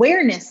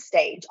awareness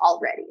stage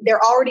already.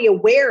 They're already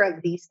aware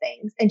of these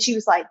things. And she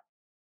was like,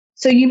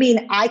 so you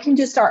mean I can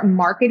just start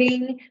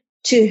marketing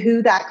to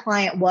who that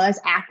client was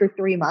after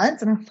 3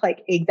 months? And I was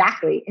like,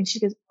 exactly. And she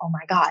goes, oh my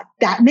God,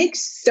 that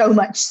makes so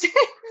much sense.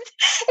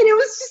 And it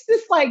was just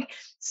this like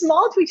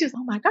small tweak. She was,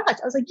 oh my gosh.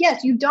 I was like,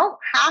 yes, you don't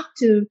have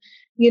to,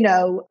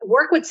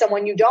 work with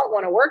someone you don't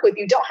want to work with.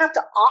 You don't have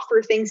to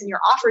offer things in your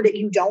offer that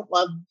you don't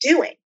love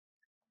doing.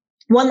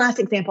 One last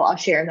example I'll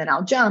share and then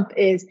I'll jump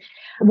is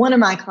one of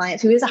my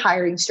clients who is a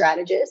hiring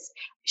strategist.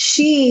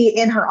 She,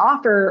 in her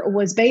offer,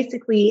 was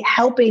basically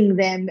helping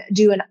them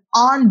do an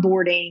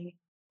onboarding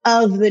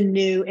of the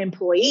new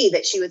employee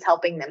that she was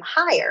helping them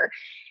hire.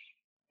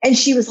 And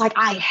she was like,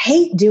 I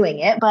hate doing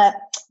it, but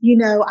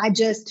I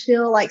just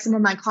feel like some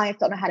of my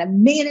clients don't know how to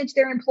manage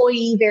their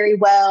employee very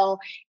well.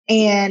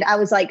 And I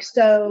was like,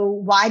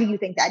 so why do you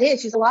think that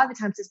is? She's, a lot of the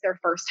times it's their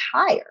first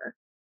hire.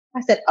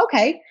 I said,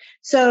 okay,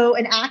 so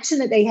an action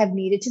that they have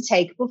needed to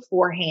take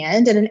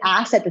beforehand and an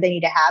asset that they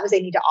need to have is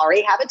they need to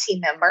already have a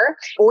team member,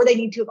 or they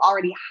need to have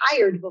already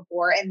hired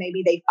before and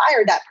maybe they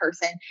fired that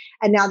person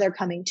and now they're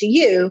coming to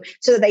you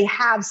so that they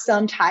have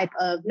some type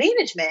of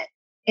management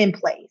in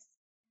place.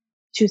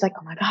 She was like,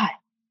 oh my God,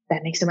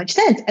 that makes so much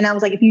sense. And I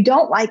was like, if you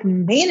don't like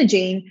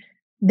managing,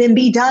 then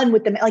be done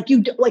with them.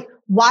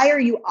 Why are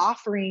you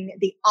offering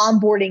the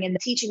onboarding and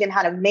teaching them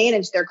how to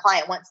manage their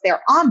client once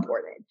they're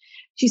onboarded?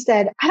 She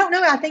said, I don't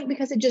know. I think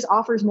because it just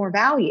offers more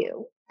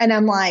value. And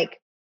I'm like,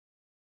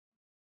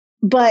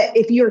 but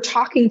if you're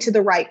talking to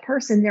the right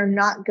person, they're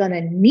not going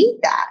to need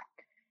that.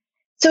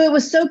 So it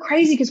was so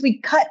crazy because we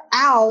cut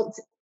out,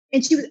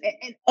 and she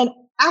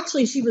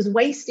was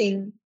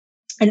wasting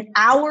an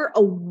hour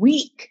a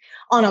week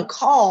on a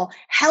call,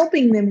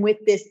 helping them with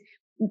this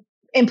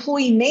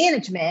employee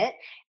management.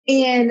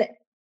 And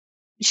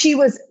she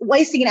was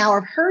wasting an hour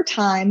of her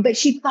time, but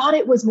she thought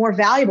it was more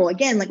valuable.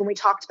 Again, like when we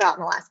talked about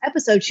in the last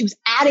episode, she was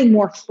adding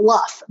more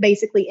fluff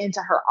basically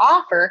into her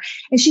offer,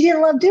 and she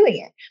didn't love doing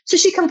it. So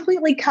she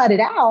completely cut it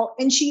out,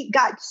 and she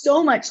got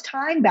so much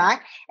time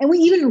back. And we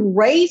even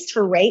raised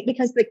her rate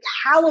because the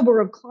caliber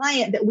of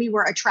client that we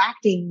were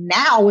attracting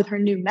now with her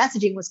new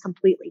messaging was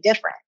completely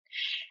different.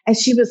 And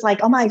she was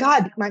like, oh my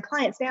God, my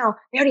clients now,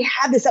 they already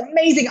have this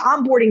amazing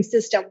onboarding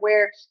system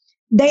where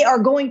they are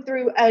going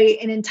through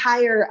an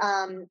entire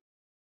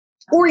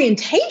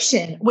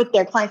orientation with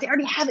their clients. They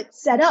already have it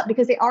set up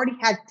because they already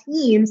have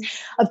teams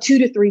of 2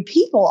 to 3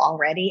 people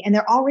already, and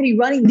they're already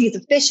running these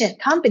efficient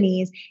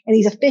companies and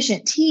these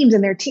efficient teams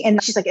and their team.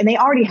 And she's like, and they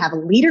already have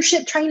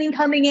leadership training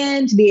coming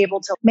in to be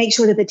able to make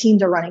sure that the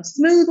teams are running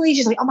smoothly.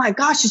 She's like, oh my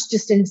gosh, it's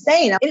just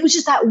insane. And it was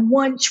just that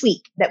one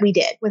tweak that we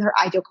did with her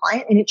ideal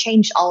client, and it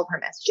changed all of her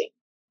messaging.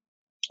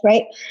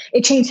 Right?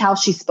 It changed how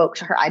she spoke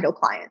to her ideal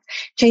clients,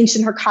 changed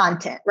in her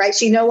content, right?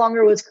 She no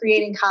longer was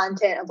creating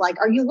content of like,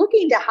 are you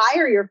looking to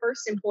hire your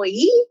first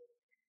employee?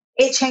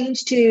 It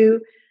changed to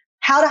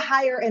how to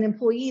hire an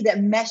employee that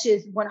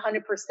meshes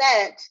 100%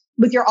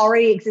 with your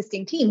already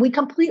existing team. We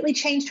completely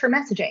changed her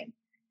messaging.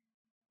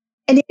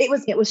 And it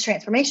was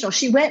transformational.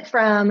 She went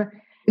from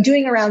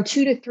doing around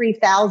 2,000 to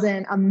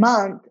 3,000 a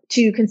month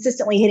to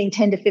consistently hitting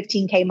 10 to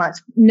 15K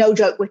months, no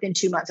joke, within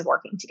 2 months of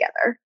working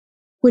together,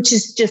 which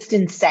is just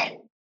insane.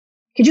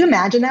 Could you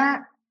imagine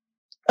that?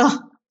 Oh,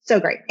 so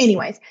great.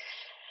 Anyways,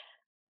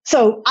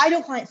 so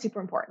ideal client, super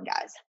important,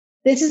 guys.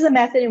 This is the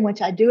method in which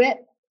I do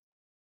it.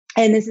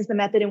 And this is the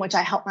method in which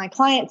I help my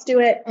clients do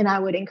it. And I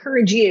would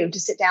encourage you to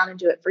sit down and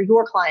do it for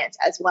your clients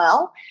as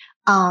well.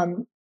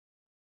 And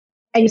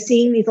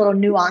seeing these little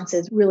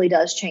nuances really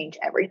does change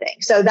everything.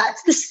 So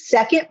that's the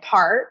second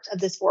part of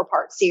this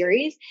 4-part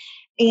series.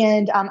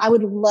 And I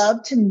would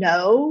love to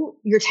know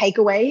your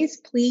takeaways.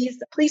 Please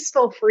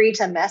feel free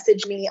to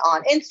message me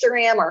on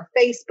Instagram or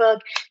Facebook.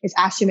 It's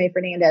Ashley Mae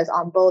Fernandez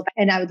on both.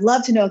 And I would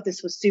love to know if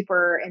this was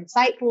super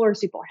insightful or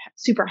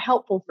super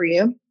helpful for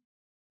you.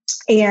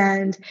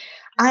 And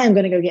I am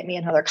going to go get me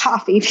another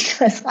coffee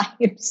because I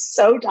am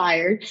so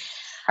tired.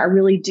 I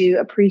really do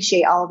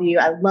appreciate all of you.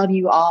 I love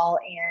you all.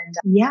 And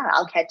yeah,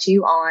 I'll catch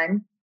you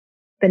on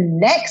the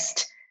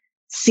next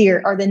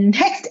the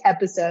next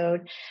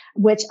episode,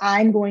 which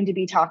I'm going to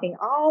be talking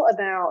all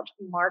about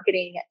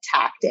marketing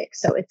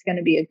tactics. So it's going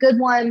to be a good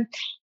one.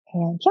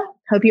 And yeah,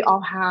 hope you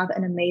all have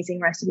an amazing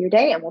rest of your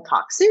day, and we'll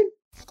talk soon.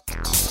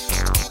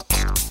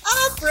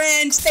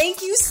 Friend,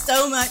 thank you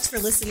so much for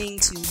listening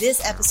to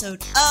this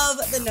episode of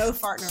the No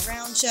Farting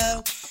Around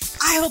Show.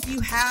 I hope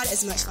you had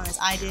as much fun as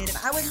I did, and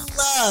I would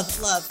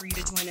love for you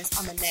to join us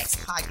on the next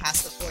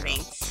podcast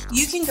recording.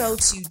 You can go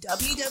to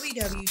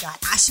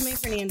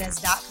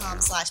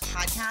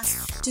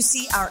www.ashleymaefernandez.com/podcast to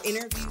see our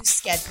interview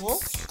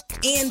schedule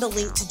and the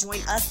link to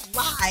join us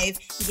live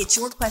and get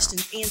your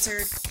questions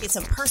answered, get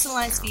some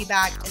personalized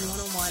feedback and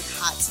one-on-one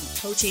hot seat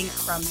coaching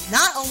from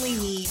not only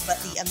me, but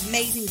the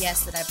amazing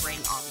guests that I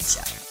bring on the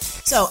show.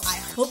 So I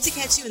hope to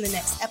catch you in the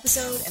next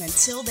episode, and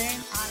until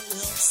then, I will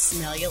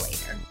smell you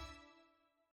later.